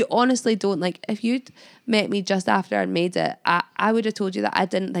you. Like you honestly don't. Like if you'd met me just after I'd made it, I would have told you that I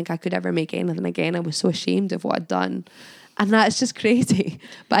didn't think I could ever make anything again. I was so ashamed of what I'd done. And that's just crazy.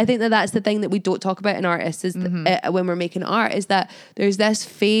 But I think that that's the thing that we don't talk about in artists is when we're making art, is that there's this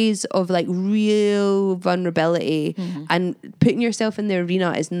phase of like real vulnerability, and putting yourself in the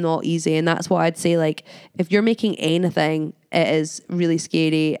arena is not easy. And that's what I'd say, like if you're making anything, it is really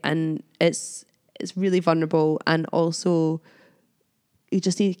scary and it's really vulnerable, and also you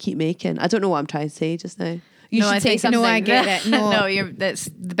just need to keep making. I don't know what I'm trying to say just now. You should say something. No, I get it. No, that's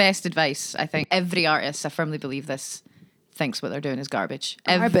the best advice. I think every artist, I firmly believe this, thinks what they're doing is garbage.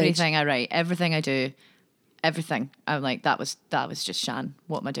 Everything I write, everything I do, everything. I'm like, that was just Shan.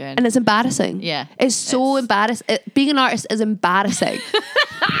 What am I doing? And it's embarrassing. Yeah. It's so embarrassing. Being an artist is embarrassing.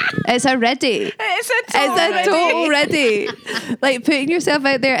 It's already. It's a total ready. Like putting yourself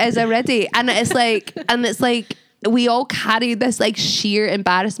out there is already. And it's like we all carry this like sheer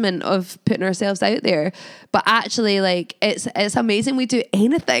embarrassment of putting ourselves out there. But actually like it's amazing we do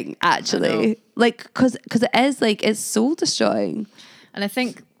anything actually. Like cause it is like, it's soul destroying. And I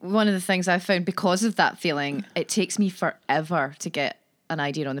think one of the things I've found, because of that feeling, it takes me forever to get an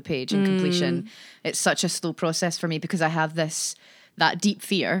idea on the page and completion. It's such a slow process for me because I have that deep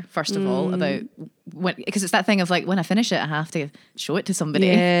fear, first of all, about when, because it's that thing of like, when I finish it, I have to show it to somebody.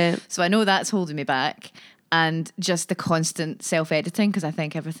 Yeah. So I know that's holding me back. And just the constant self-editing, because I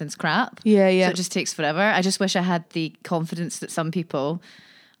think everything's crap. Yeah. So it just takes forever. I just wish I had the confidence that some people,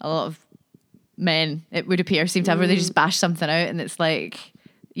 a lot of men, it would appear, seem to have, where they just bash something out and it's like,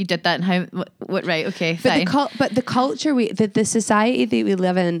 you did that and how, what right, okay, fine. But the culture, the society that we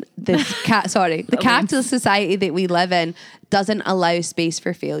live in, the capitalist society that we live in doesn't allow space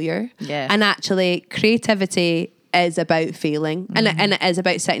for failure. Yeah. And actually creativity is about failing, and it is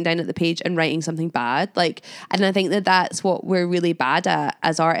about sitting down at the page and writing something bad. Like, and I think that that's what we're really bad at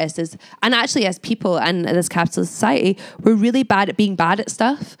as artists, and actually as people and this capitalist society, we're really bad at being bad at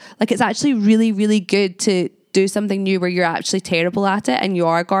stuff. Like, it's actually really, really good to do something new where you're actually terrible at it and you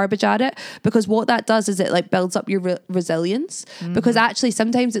are garbage at it, because what that does is it like builds up your resilience. Because actually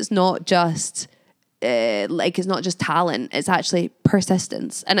sometimes it's not just it's not just talent, it's actually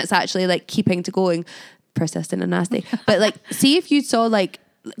persistence, and it's actually like keeping to going. Persistent and nasty. But like, see if you saw like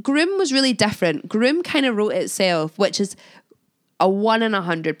Groom was really different. Groom kind of wrote itself, which is a 1 in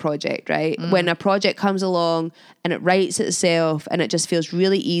 100 project, right? When a project comes along and it writes itself and it just feels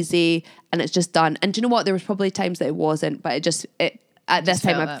really easy and it's just done. And do you know what? There was probably times that it wasn't, but at this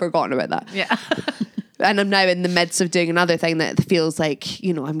time I've forgotten about that. Yeah. And I'm now in the midst of doing another thing that feels like,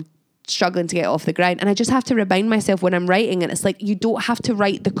 you know, I'm struggling to get off the ground, and I just have to remind myself when I'm writing, and it's like, you don't have to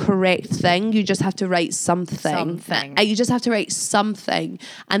write the correct thing, you just have to write something. You just have to write something,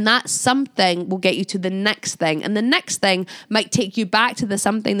 and that something will get you to the next thing, and the next thing might take you back to the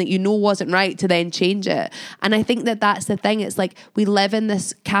something that you know wasn't right to then change it. And I think that that's the thing. It's like we live in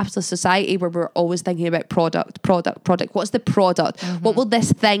this capitalist society where we're always thinking about product. What's the product? What will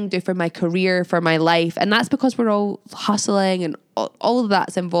this thing do for my career, for my life? And that's because we're all hustling and all of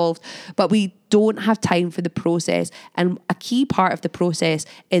that's involved, but we don't have time for the process. And a key part of the process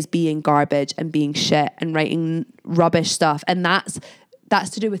is being garbage and being shit and writing rubbish stuff, and that's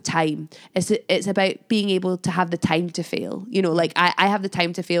to do with time. It's about being able to have the time to fail. You know, like I have the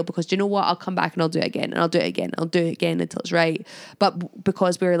time to fail because, do you know what, I'll come back and I'll do it again and I'll do it again. I'll do it again until it's right. But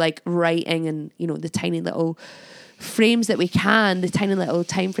because we're like writing and, you know, the tiny little frames that we can, the tiny little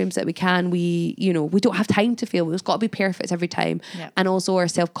time frames that we can, we don't have time to fail. It's got to be perfect every time. Yeah. And also our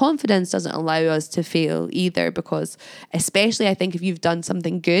self-confidence doesn't allow us to fail either, because especially I think if you've done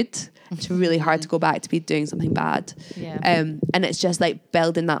something good, it's really hard to go back to be doing something bad. Yeah. And it's just like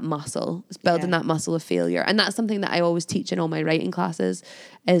building that muscle. It's building that muscle of failure. And that's something that I always teach in all my writing classes,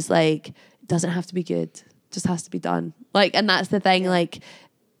 is like, it doesn't have to be good, it just has to be done. Like, and that's the thing, like,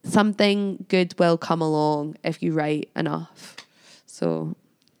 something good will come along if you write enough. So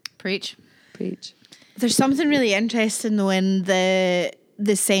Preach. There's something really interesting though in the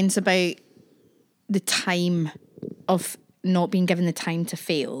sense about the time of not being given the time to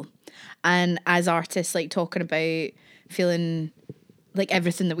fail, and as artists, like talking about feeling like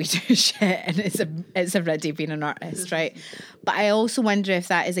everything that we do is shit and it's already being an artist, right? But I also wonder if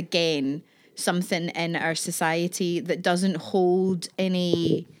that is again something in our society that doesn't hold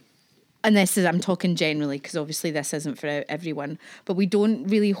any, and this is, I'm talking generally because obviously this isn't for everyone, but we don't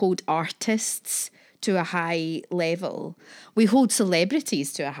really hold artists to a high level. We hold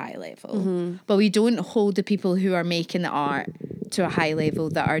celebrities to a high level, but we don't hold the people who are making the art to a high level,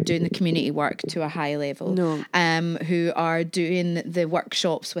 that are doing the community work to a high level, who are doing the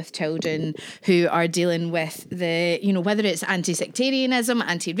workshops with children, who are dealing with the, you know, whether it's anti-sectarianism,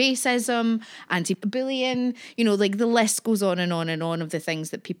 anti-racism, anti-bullying, you know, like the list goes on and on and on of the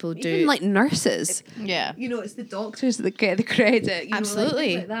things that people do. Even like nurses. Yeah. You know, it's the doctors that get the credit. You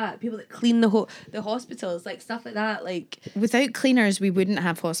Absolutely. know, like, that. People that clean the hospitals, like stuff like that. Like, without cleaners, we wouldn't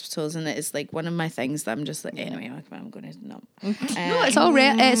have hospitals, and it is like one of my things that I'm just like, anyway, I'm going to not. no,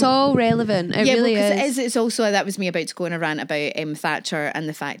 it's all relevant. It really well, 'cause is. It's also, that was me about to go on a rant about Thatcher and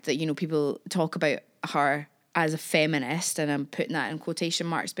the fact that, you know, people talk about her as a feminist, and I'm putting that in quotation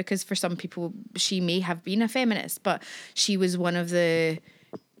marks because for some people she may have been a feminist, but she was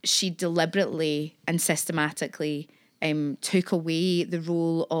she deliberately and systematically took away the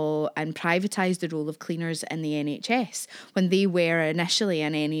role of and privatised the role of cleaners in the NHS when they were initially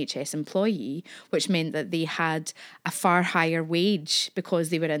an NHS employee, which meant that they had a far higher wage because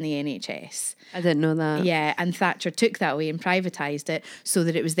they were in the NHS. I didn't know that. Yeah, and Thatcher took that away and privatised it so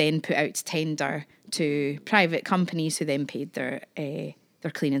that it was then put out to tender to private companies who then paid their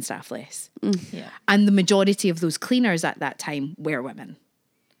cleaning staff less. Yeah. And the majority of those cleaners at that time were women.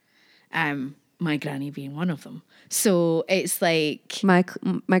 My granny being one of them. So it's like... My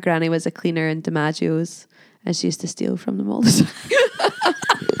granny was a cleaner in DiMaggio's, and she used to steal from them all the time.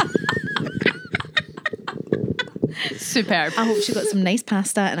 Superb. I hope she got some nice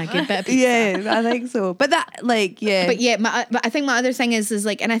pasta and a good bit of pizza. Yeah, I think so. But that, like, yeah. But yeah, but I think my other thing is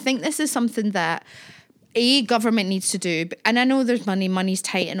like, and I think this is something that government needs to do, and I know there's money's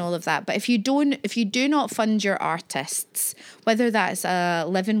tight and all of that, but if you do not fund your artists, whether that's a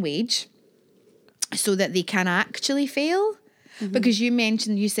living wage, so that they can actually fail, because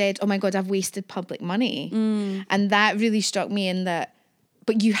you said, oh my God, I've wasted public money, and that really struck me in that,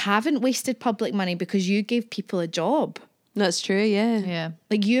 but you haven't wasted public money because you gave people a job. That's true, yeah. Yeah.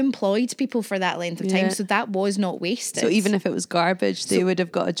 Like you employed people for that length of time, Yeah. so that was not wasted. So even if it was garbage, they would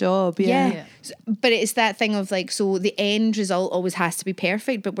have got a job. Yeah. But it's that thing of like, so the end result always has to be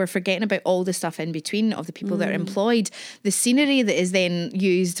perfect, but we're forgetting about all the stuff in between of the people that are employed, the scenery that is then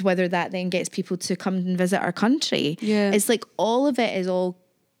used, whether that then gets people to come and visit our country. Yeah. It's like all of it is all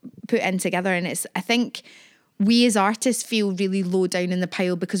put in together, and I think we as artists feel really low down in the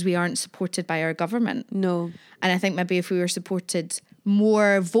pile because we aren't supported by our government. No. And I think maybe if we were supported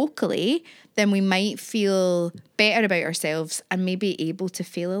more vocally, then we might feel better about ourselves and maybe able to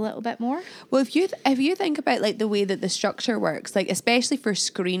feel a little bit more. Well, if you think about like the way that the structure works, like especially for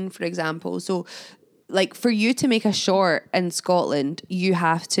screen, for example, so like for you to make a short in Scotland, you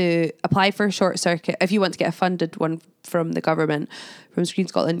have to apply for a short circuit. If you want to get a funded one from the government, from Screen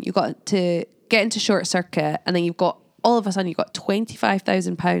Scotland, you've got to get into short circuit, and then you've got all of a sudden you've got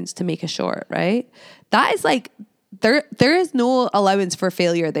 £25,000 to make a short, right? That is like there is no allowance for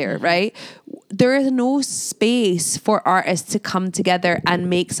failure there, right? There is no space for artists to come together and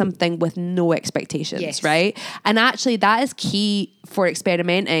make something with no expectations, Yes. right? And actually that is key for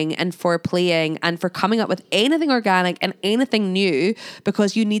experimenting and for playing and for coming up with anything organic and anything new,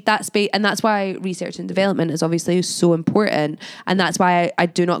 because you need that space. And that's why research and development is obviously so important. And that's why I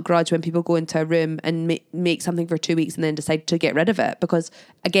do not grudge when people go into a room and make something for 2 weeks and then decide to get rid of it, because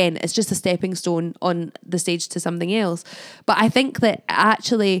again, it's just a stepping stone on the stage to something else. But I think that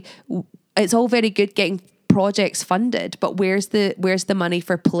actually it's all very good getting projects funded, but where's the money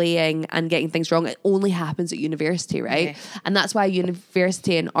for playing and getting things wrong? It only happens at university, right? Yeah. And that's why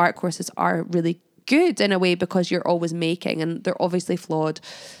university and art courses are really good in a way, because you're always making, and they're obviously flawed.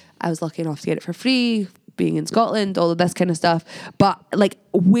 I was lucky enough to get it for free, being in Scotland, all of this kind of stuff. But like,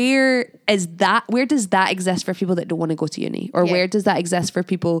 where does that exist for people that don't want to go to uni? Or where does that exist for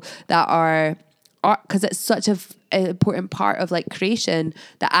people that are art? Because it's such an important part of like creation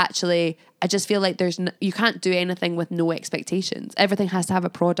that actually I just feel like you can't do anything with no expectations. Everything has to have a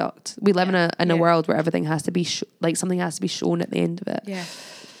product. We live in a world where everything has to be like something has to be shown at the end of it. Yeah.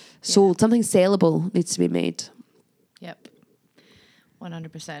 So something sellable needs to be made. Yep.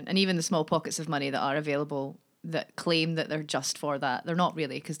 100%. And even the small pockets of money that are available that claim that they're just for that, they're not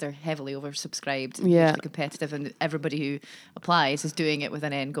really, because they're heavily oversubscribed, hugely competitive, and everybody who applies is doing it with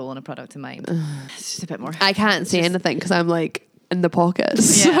an end goal and a product in mind. It's just a bit more. I can't say anything because I'm like in the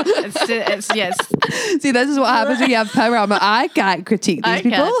pockets. Yeah, it's yes. See, this is what happens when you have power. I'm like, I can't critique these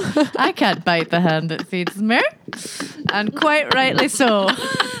people. I can't bite the hand that feeds me, and quite rightly so.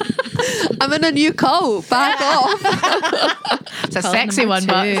 I'm in a new cult. Back off. It's a sexy one,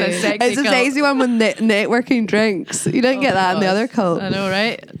 but it's a sexy It's a cult. sexy one with networking drinks. You don't get that in the other cult. I know,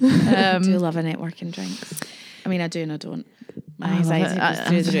 right? I do love a networking drinks. I mean, I do and I don't. My anxiety goes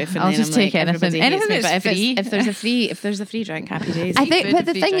through the roof, and I'll then just I'm take like, anything. everybody hates Anything me. that's But free. if there's a free drink, happy days. I think, Food but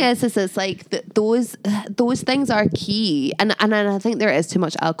the free thing drink. is it's like those things are key, and I think there is too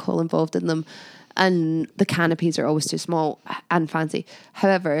much alcohol involved in them, and the canopies are always too small and fancy.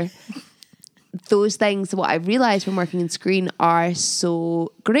 However, those things, what I've realised when working in screen, are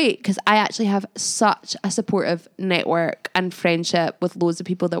so great because I actually have such a supportive network and friendship with loads of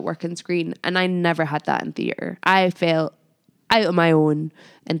people that work in screen, and I never had that in theatre. I felt out on my own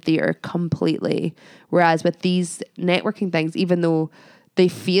in theatre completely. Whereas with these networking things, even though they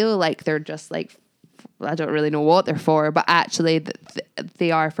feel like they're just like, I don't really know what they're for, but actually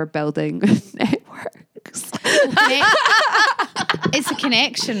they are for building networks. It's a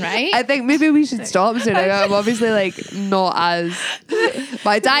connection, right? I think maybe we should stop soon. I'm obviously like not as...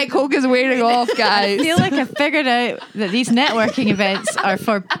 My Diet Coke is wearing off, guys. I feel like I figured out that these networking events are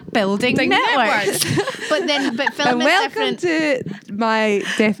for building networks. but film And is welcome different. to my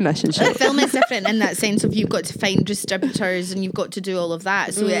definition show. Film is different in that sense of you've got to find distributors and you've got to do all of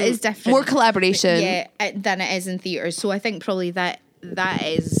that. So it is different. More collaboration. Yeah, than it is in theatre. So I think probably that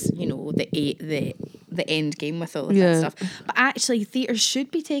is, you know, the end game with all of Yeah. that stuff. But actually, theatre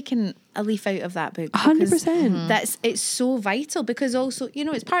should be taking a leaf out of that book. because 100%. It's so vital because also, you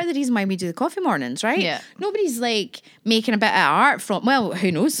know, it's part of the reason why we do the coffee mornings, right? Yeah. Nobody's like making a bit of art from, well, who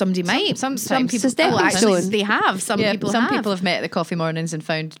knows? Somebody might. Some sometimes. people It's a stepping actually stone. they have. Some people have met at the coffee mornings and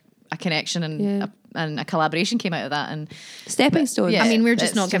found a connection and a collaboration came out of that. And Stepping stones. yeah. I mean, we're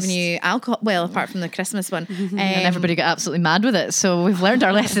just It's not giving just- you alcohol. Well, apart from the Christmas one, and everybody got absolutely mad with it. So we've learned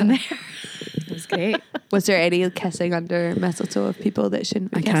our lesson there. it was great. Was there any kissing under mistletoe of people that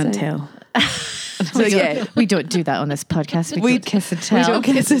shouldn't be I can't kissing? tell. So yeah, We don't do that on this podcast. We don't kiss and tell. we don't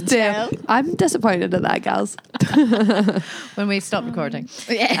kiss and tell. I'm disappointed at that, gals. when we stop recording.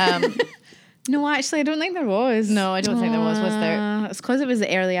 No, actually, I don't think there was. No, I don't think there was there? It's because it was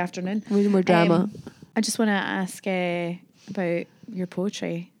the early afternoon. We need more drama. I just want to ask about your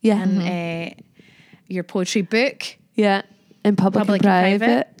poetry. Yeah. And your poetry book. Yeah. In public and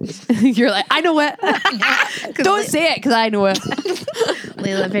private. You're like, I know it. Don't say it because I know it.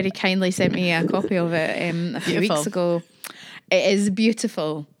 Leyla very kindly sent me a copy of it a few Beautiful. weeks ago. It is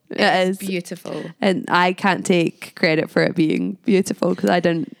beautiful. It is. Beautiful. And I can't take credit for it being beautiful because I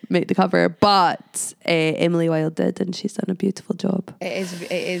didn't make the cover, but Emily Wilde did, and she's done a beautiful job.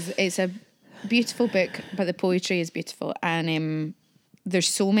 It's a beautiful book, but the poetry is beautiful, and there's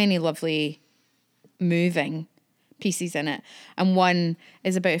so many lovely, moving pieces in it. And one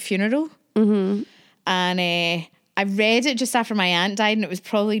is about a funeral, and I read it just after my aunt died, and it was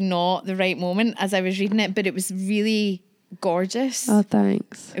probably not the right moment as I was reading it, but it was really gorgeous. Oh,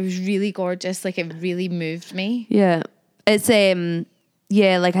 thanks. It was really gorgeous. Like, it really moved me. Yeah. It's,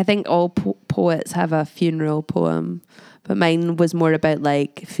 like I think all poets have a funeral poem, but mine was more about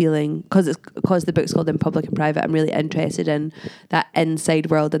like feeling, because the book's called In Public and Private, I'm really interested in that inside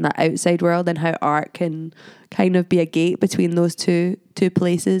world and that outside world and how art can kind of be a gate between those two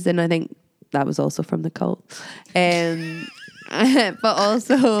places. And I think that was also from the cult. But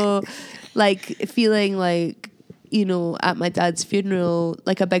also like feeling like, you know, at my dad's funeral,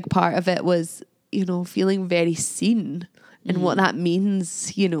 like a big part of it was, you know, feeling very seen and what that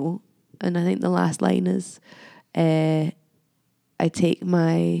means, you know. And I think the last line is, I take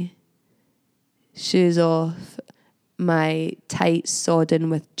my shoes off, my tights sodden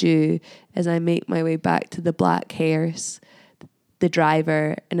with dew, as I make my way back to the black hearse. The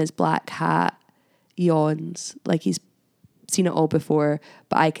driver in his black hat yawns like he's seen it all before,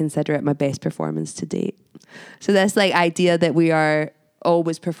 but I consider it my best performance to date. So this like idea that we are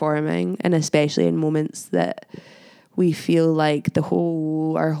always performing, and especially in moments that we feel like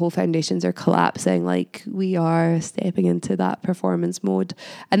our whole foundations are collapsing, like we are stepping into that performance mode.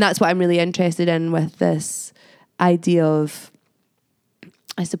 And that's what I'm really interested in with this idea of,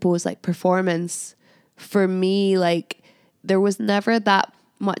 I suppose, like performance. For me, like there was never that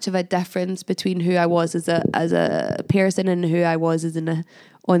much of a difference between who I was as a person and who I was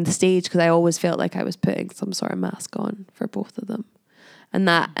on the stage, because I always felt like I was putting some sort of mask on for both of them. And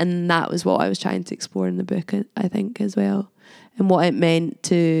that was what I was trying to explore in the book, I think, as well. And what it meant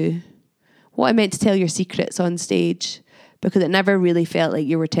to tell your secrets on stage, because it never really felt like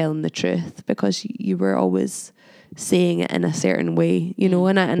you were telling the truth, because you were always saying it in a certain way, you know,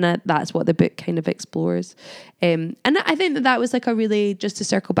 and that's what the book kind of explores. And I think that was like a really, just to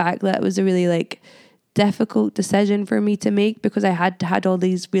circle back, that was a really like difficult decision for me to make, because I had all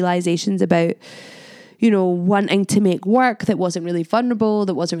these realizations about, you know, wanting to make work that wasn't really vulnerable,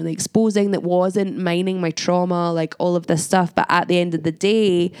 that wasn't really exposing, that wasn't mining my trauma, like all of this stuff. But at the end of the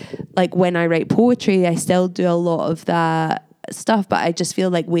day, like when I write poetry, I still do a lot of that stuff, but I just feel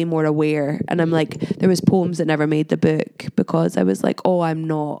like way more aware. And I'm like, there was poems that never made the book because I was like, oh, I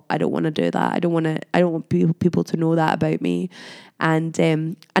don't want to do that. I don't want people to know that about me. And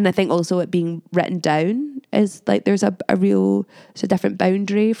I think also it being written down is like, there's a different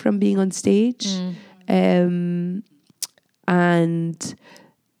boundary from being on stage. And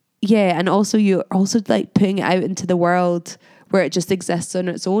yeah, and also you're also like putting it out into the world where it just exists on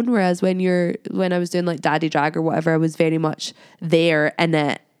its own. Whereas when I was doing like Daddy Drag or whatever, I was very much there in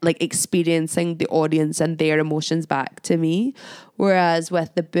it, like experiencing the audience and their emotions back to me. Whereas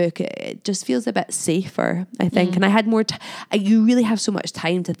with the book, it just feels a bit safer, I think. And I had more you really have so much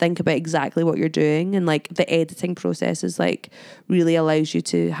time to think about exactly what you're doing, and like the editing process is like really allows you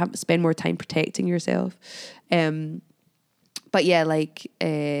to spend more time protecting yourself. But yeah, like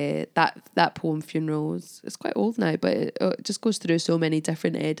that poem Funeral is quite old now, but it just goes through so many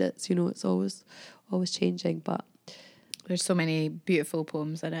different edits. You know, it's always changing. But There's so many beautiful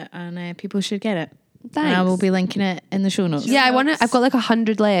poems in it, and people should get it. thanks. And I will be linking it in the show notes. Yeah, I've got like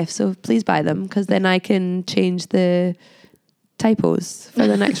 100 left, so please buy them, because then I can change the typos for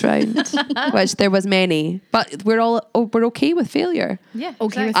the next round, which there was many, but we're okay with failure. Yeah.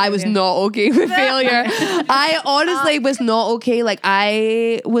 Okay with I was not okay with failure. I honestly was not okay. Like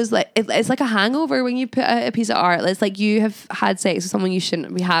I was like, it's like a hangover when you put out a piece of art. It's like you have had sex with someone you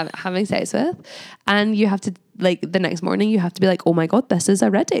shouldn't be having sex with, and you have to, like, the next morning you have to be like, oh my God, this is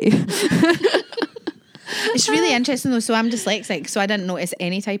already. It's really interesting though. So I'm dyslexic, so I didn't notice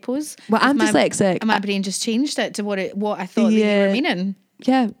any typos. Well, I'm dyslexic. And my brain just changed it to what I thought that you were meaning.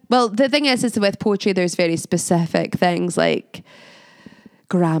 Yeah. Well, the thing is with poetry, there's very specific things like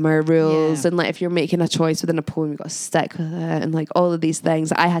grammar rules, and like if you're making a choice within a poem, you've got to stick with it, and like all of these things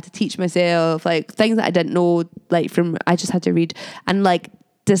that I had to teach myself, like things that I didn't know, like I just had to read. And like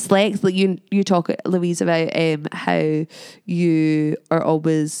dyslexia, like you talk, Louise, about how you are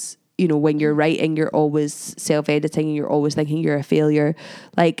always, you know, when you're writing, you're always self-editing and you're always thinking you're a failure.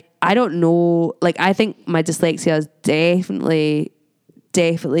 Like, I don't know, like I think my dyslexia has definitely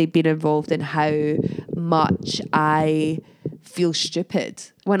been involved in how much I feel stupid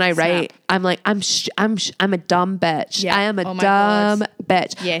when I write. I'm like, I'm a dumb bitch. Yeah. I am a Oh my dumb God.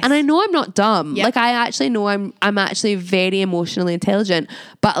 bitch. Yes. And I know I'm not dumb. Yep. Like I actually know I'm actually very emotionally intelligent,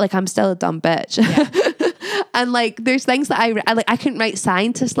 but like I'm still a dumb bitch. Yeah. And like there's things that I couldn't write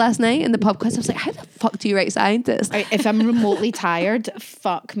scientist last night in the pub because I was like, how the fuck do you write scientist? If I'm remotely tired,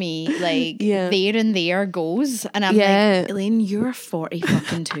 fuck me. Like there and there goes. And I'm like, Elaine, you're 40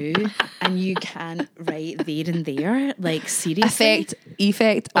 fucking 2 and you can't write there and there. Like seriously.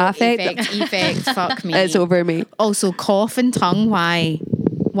 Effect, Fuck me. It's over me. Also, cough and tongue.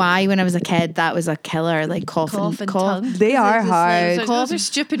 Why when I was a kid that was a killer, like cough and tongue. They are hard. Those are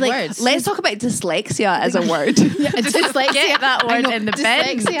stupid words. Let's talk about dyslexia as a word. Dyslexia. Get that word in the bin.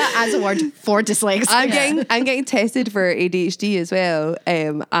 Dyslexia as a word for dyslexia. I'm getting tested for ADHD as well,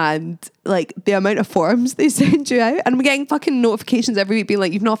 and like the amount of forms they send you out, and I'm getting fucking notifications every week being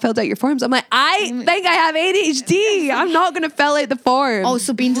like, you've not filled out your forms. I'm like, I think I have ADHD. I'm not going to fill out the form.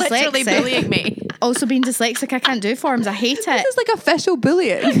 Also being Literally dyslexic. bullying me. Also being dyslexic, I can't do forms. I hate it. This is like official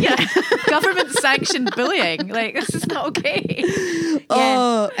bullying. Yeah. Government sanctioned bullying. Like, this is not okay.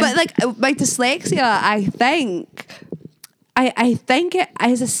 But like my dyslexia, I think it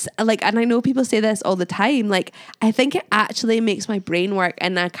is like, and I know people say this all the time, like I think it actually makes my brain work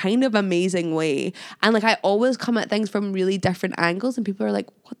in a kind of amazing way, and like I always come at things from really different angles, and people are like,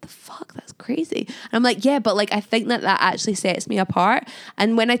 what the fuck, that's crazy. And I'm like, yeah, but like I think that actually sets me apart.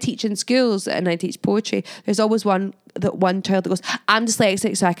 And when I teach in schools and I teach poetry, there's always one child that goes, I'm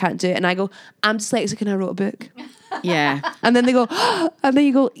dyslexic so I can't do it, and I go, I'm dyslexic and I wrote a book. Yeah. And then they go, and then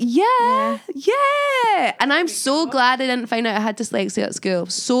you go, yeah. And I'm so glad I didn't find out I had dyslexia at school.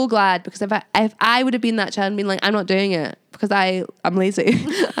 So glad, because if I would have been that child and been like, I'm not doing it because I'm lazy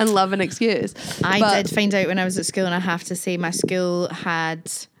and love an excuse. I did find out when I was at school, and I have to say my school had,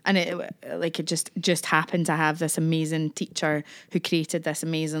 and it just happened to have this amazing teacher who created this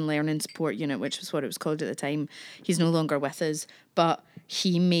amazing learning support unit, which was what it was called at the time. He's no longer with us, but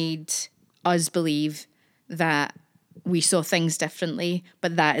he made us believe that we saw things differently,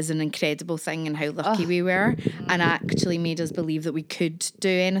 but that is an incredible thing, and how lucky we were, and actually made us believe that we could do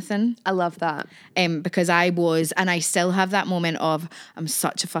anything. I love that. Because I was, and I still have that moment of, I'm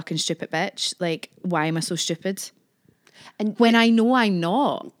such a fucking stupid bitch. Like, why am I so stupid? And when I know I'm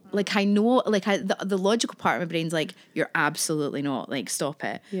not. like I know, like the logical part of my brain's like, you're absolutely not, like, stop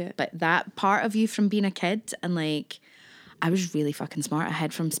it. Yeah. But that part of you from being a kid, and like, I was really fucking smart. I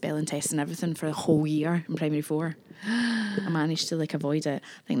had from spelling tests and everything for a whole year in primary 4. I managed to like avoid it.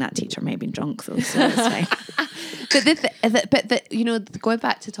 I think that teacher might have been drunk though, so it's fine. But you know, going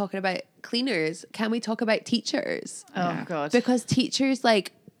back to talking about cleaners, can we talk about teachers? Oh God. Because teachers,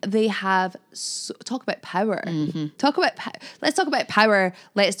 like, they have talk about power. Let's talk about power.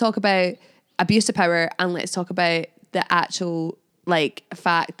 Let's talk about abuse of power, and let's talk about the actual, like,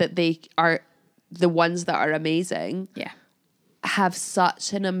 fact that they are the ones that are amazing. Yeah. Have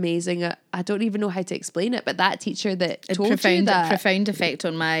such an amazing, I don't even know how to explain it, but that teacher that told profound, you that profound effect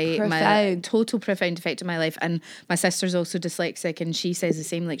on my Profound. total profound effect on my life. And my sister's also dyslexic, and she says the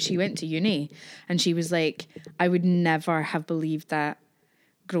same. Like, she went to uni, and she was like, I would never have believed that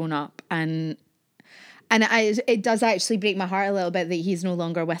grown up. And it does actually break my heart a little bit that he's no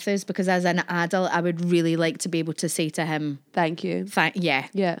longer with us, because as an adult, I would really like to be able to say to him, thank you.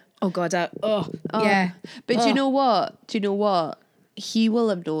 Yeah. Oh God. Yeah. But do you know what? He will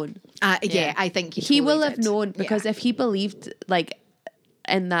have known. Yeah, I think He totally will have did. known, because if he believed, like,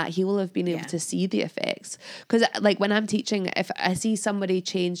 in that, he will have been able to see the effects. Because, like, when I'm teaching, if I see somebody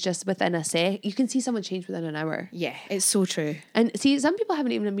change just within a sec, you can see someone change within an hour. Yeah, it's so true. And see, some people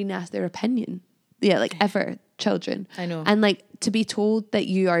haven't even been asked their opinion. Yeah, like, ever, children. I know. And, like, to be told that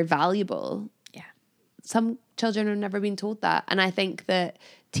you are valuable. Yeah. Some children have never been told that. And I think that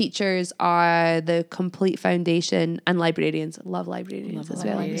teachers are the complete foundation, and librarians. Love librarians as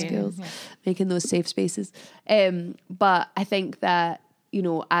well in schools, making those safe spaces. But I think that, you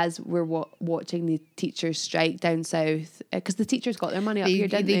know, as we're watching the teachers strike down south, because the teachers got their money up here,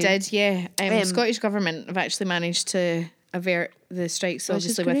 didn't they? They did, yeah. Scottish Government have actually managed to avert the strikes, Which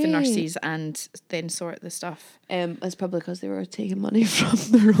is obviously, with the great. nurses, and then sort the stuff. It's probably because they were taking money from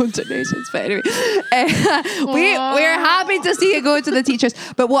their own donations. But anyway, we're happy to see it go to the teachers.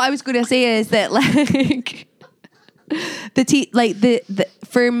 But what I was going to say is that, like, the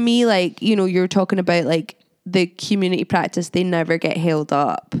for me, like, you know, you're talking about, like, the community practice, they never get held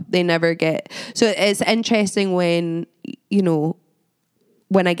up. They never get. So it's interesting when, you know,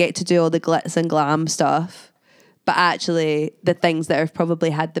 when I get to do all the glitz and glam stuff. But actually, the things that have probably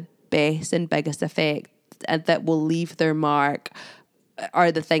had the best and biggest effect and that will leave their mark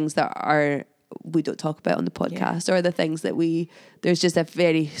are the things that we don't talk about on the podcast, or the things that there's just a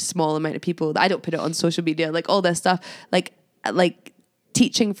very small amount of people. I don't put it on social media, like all this stuff. Like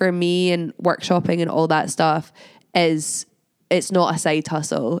teaching for me and workshopping and all that stuff it's not a side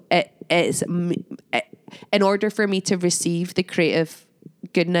hustle. It's in order for me to receive the creative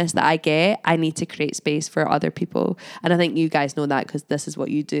goodness that I get, I need to create space for other people. And I think you guys know that, because this is what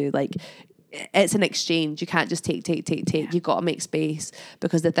you do. Like, it's an exchange. You can't just take. You got to make space,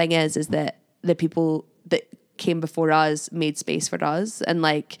 because the thing is that the people that came before us made space for us, and,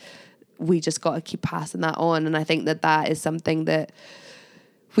 like, we just got to keep passing that on. And I think that is something that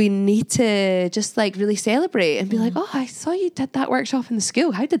we need to just, like, really celebrate and be like, oh, I saw you did that workshop in the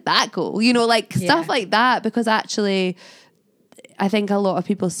school. How did that go? You know, like, stuff like that. Because actually, I think a lot of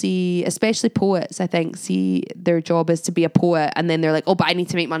people see, especially poets, I think, see their job is to be a poet, and then they're like, oh, but I need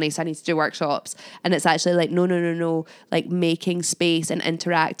to make money, so I need to do workshops. And it's actually like, no. Like, making space and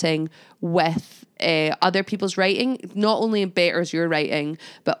interacting with other people's writing not only betters your writing,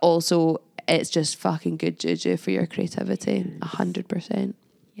 but also it's just fucking good juju for your creativity. 100%.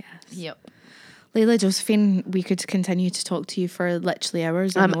 Yes. Yep. Leyla, Josephine, we could continue to talk to you for literally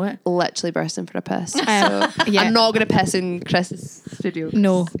hours. I know it. Literally bursting for a piss. So Yeah. I'm not going to piss in Chris's studio.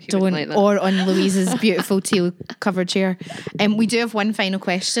 No, He don't. wouldn't like that. Or on Louise's beautiful teal covered chair. We do have one final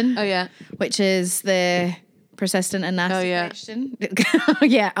question. Oh, yeah. Which is the persistent and nasty yeah. question.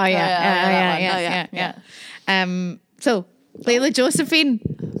 Yeah. So, Leyla, Josephine,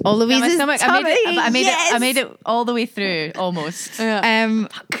 all Louise's tummy. I made it all the way through, almost.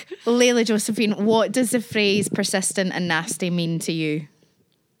 Leyla, Josephine, what does the phrase persistent and nasty mean to you?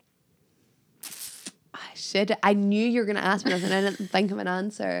 I knew you were going to ask me this, and I didn't think of an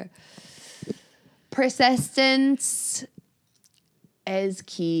answer. Persistence is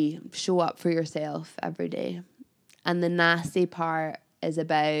key. Show up for yourself every day. And the nasty part is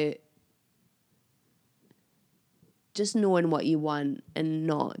about just knowing what you want and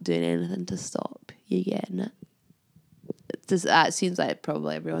not doing anything to stop you getting it. That seems like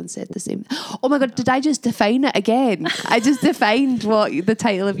probably everyone said the same. Oh my God, did I just define it again? I just defined what the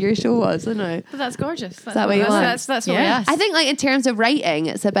title of your show was, didn't I? But that's gorgeous. That's that what you want? That's what we asked. I think, like, in terms of writing,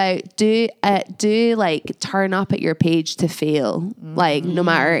 it's about do like turn up at your page to fail. Like, no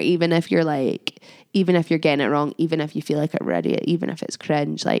matter, even if you're like, even if you're getting it wrong, even if you feel like it already, even if it's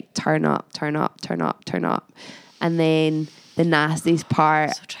cringe, like turn up. And then the nastiest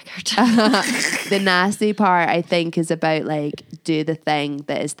part, So triggered. the nasty part, I think, is about like do the thing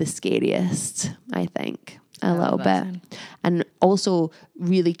that is the scariest, I think. A little bit. And also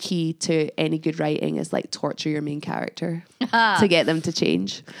really key to any good writing is like torture your main character to get them to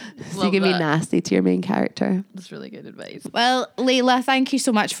change. So you can be that. nasty to your main character. That's really good advice. Well, Leyla, thank you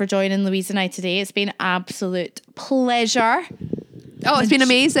so much for joining Louise and I today. It's been an absolute pleasure. Oh, it's been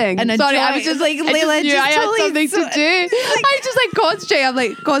amazing. and Sorry, I enjoy- was just like, I Leyla just knew just I had totally something to do. I just like concentrate. I'm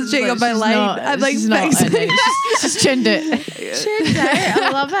like concentrating on my line. I'm like fixing. Just tuned it. Tuned out. I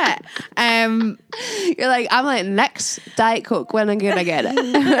love it. You're like, I'm like, next Diet Coke, when I'm gonna get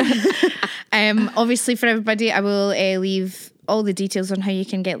it. Obviously, for everybody, I will leave all the details on how you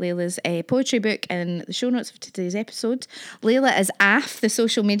can get Leyla's poetry book in the show notes of today's episode. Leyla is off the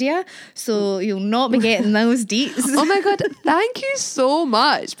social media, so you'll not be getting those deets. Oh my God, thank you so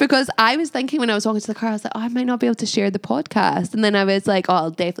much. Because I was thinking when I was walking to the car, I was like, oh, I might not be able to share the podcast. And then I was like, oh,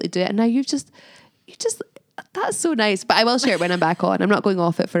 I'll definitely do it. And now you just, that's so nice. But I will share it when I'm back on. I'm not going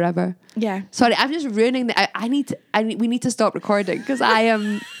off it forever. Yeah. Sorry, I'm just ruining we need to stop recording because I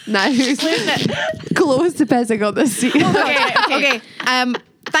am now close to pissing on the seat. Okay.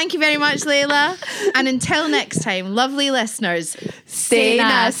 Thank you very much, Leyla. And until next time, lovely listeners, Stay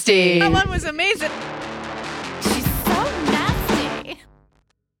nasty. That one was amazing.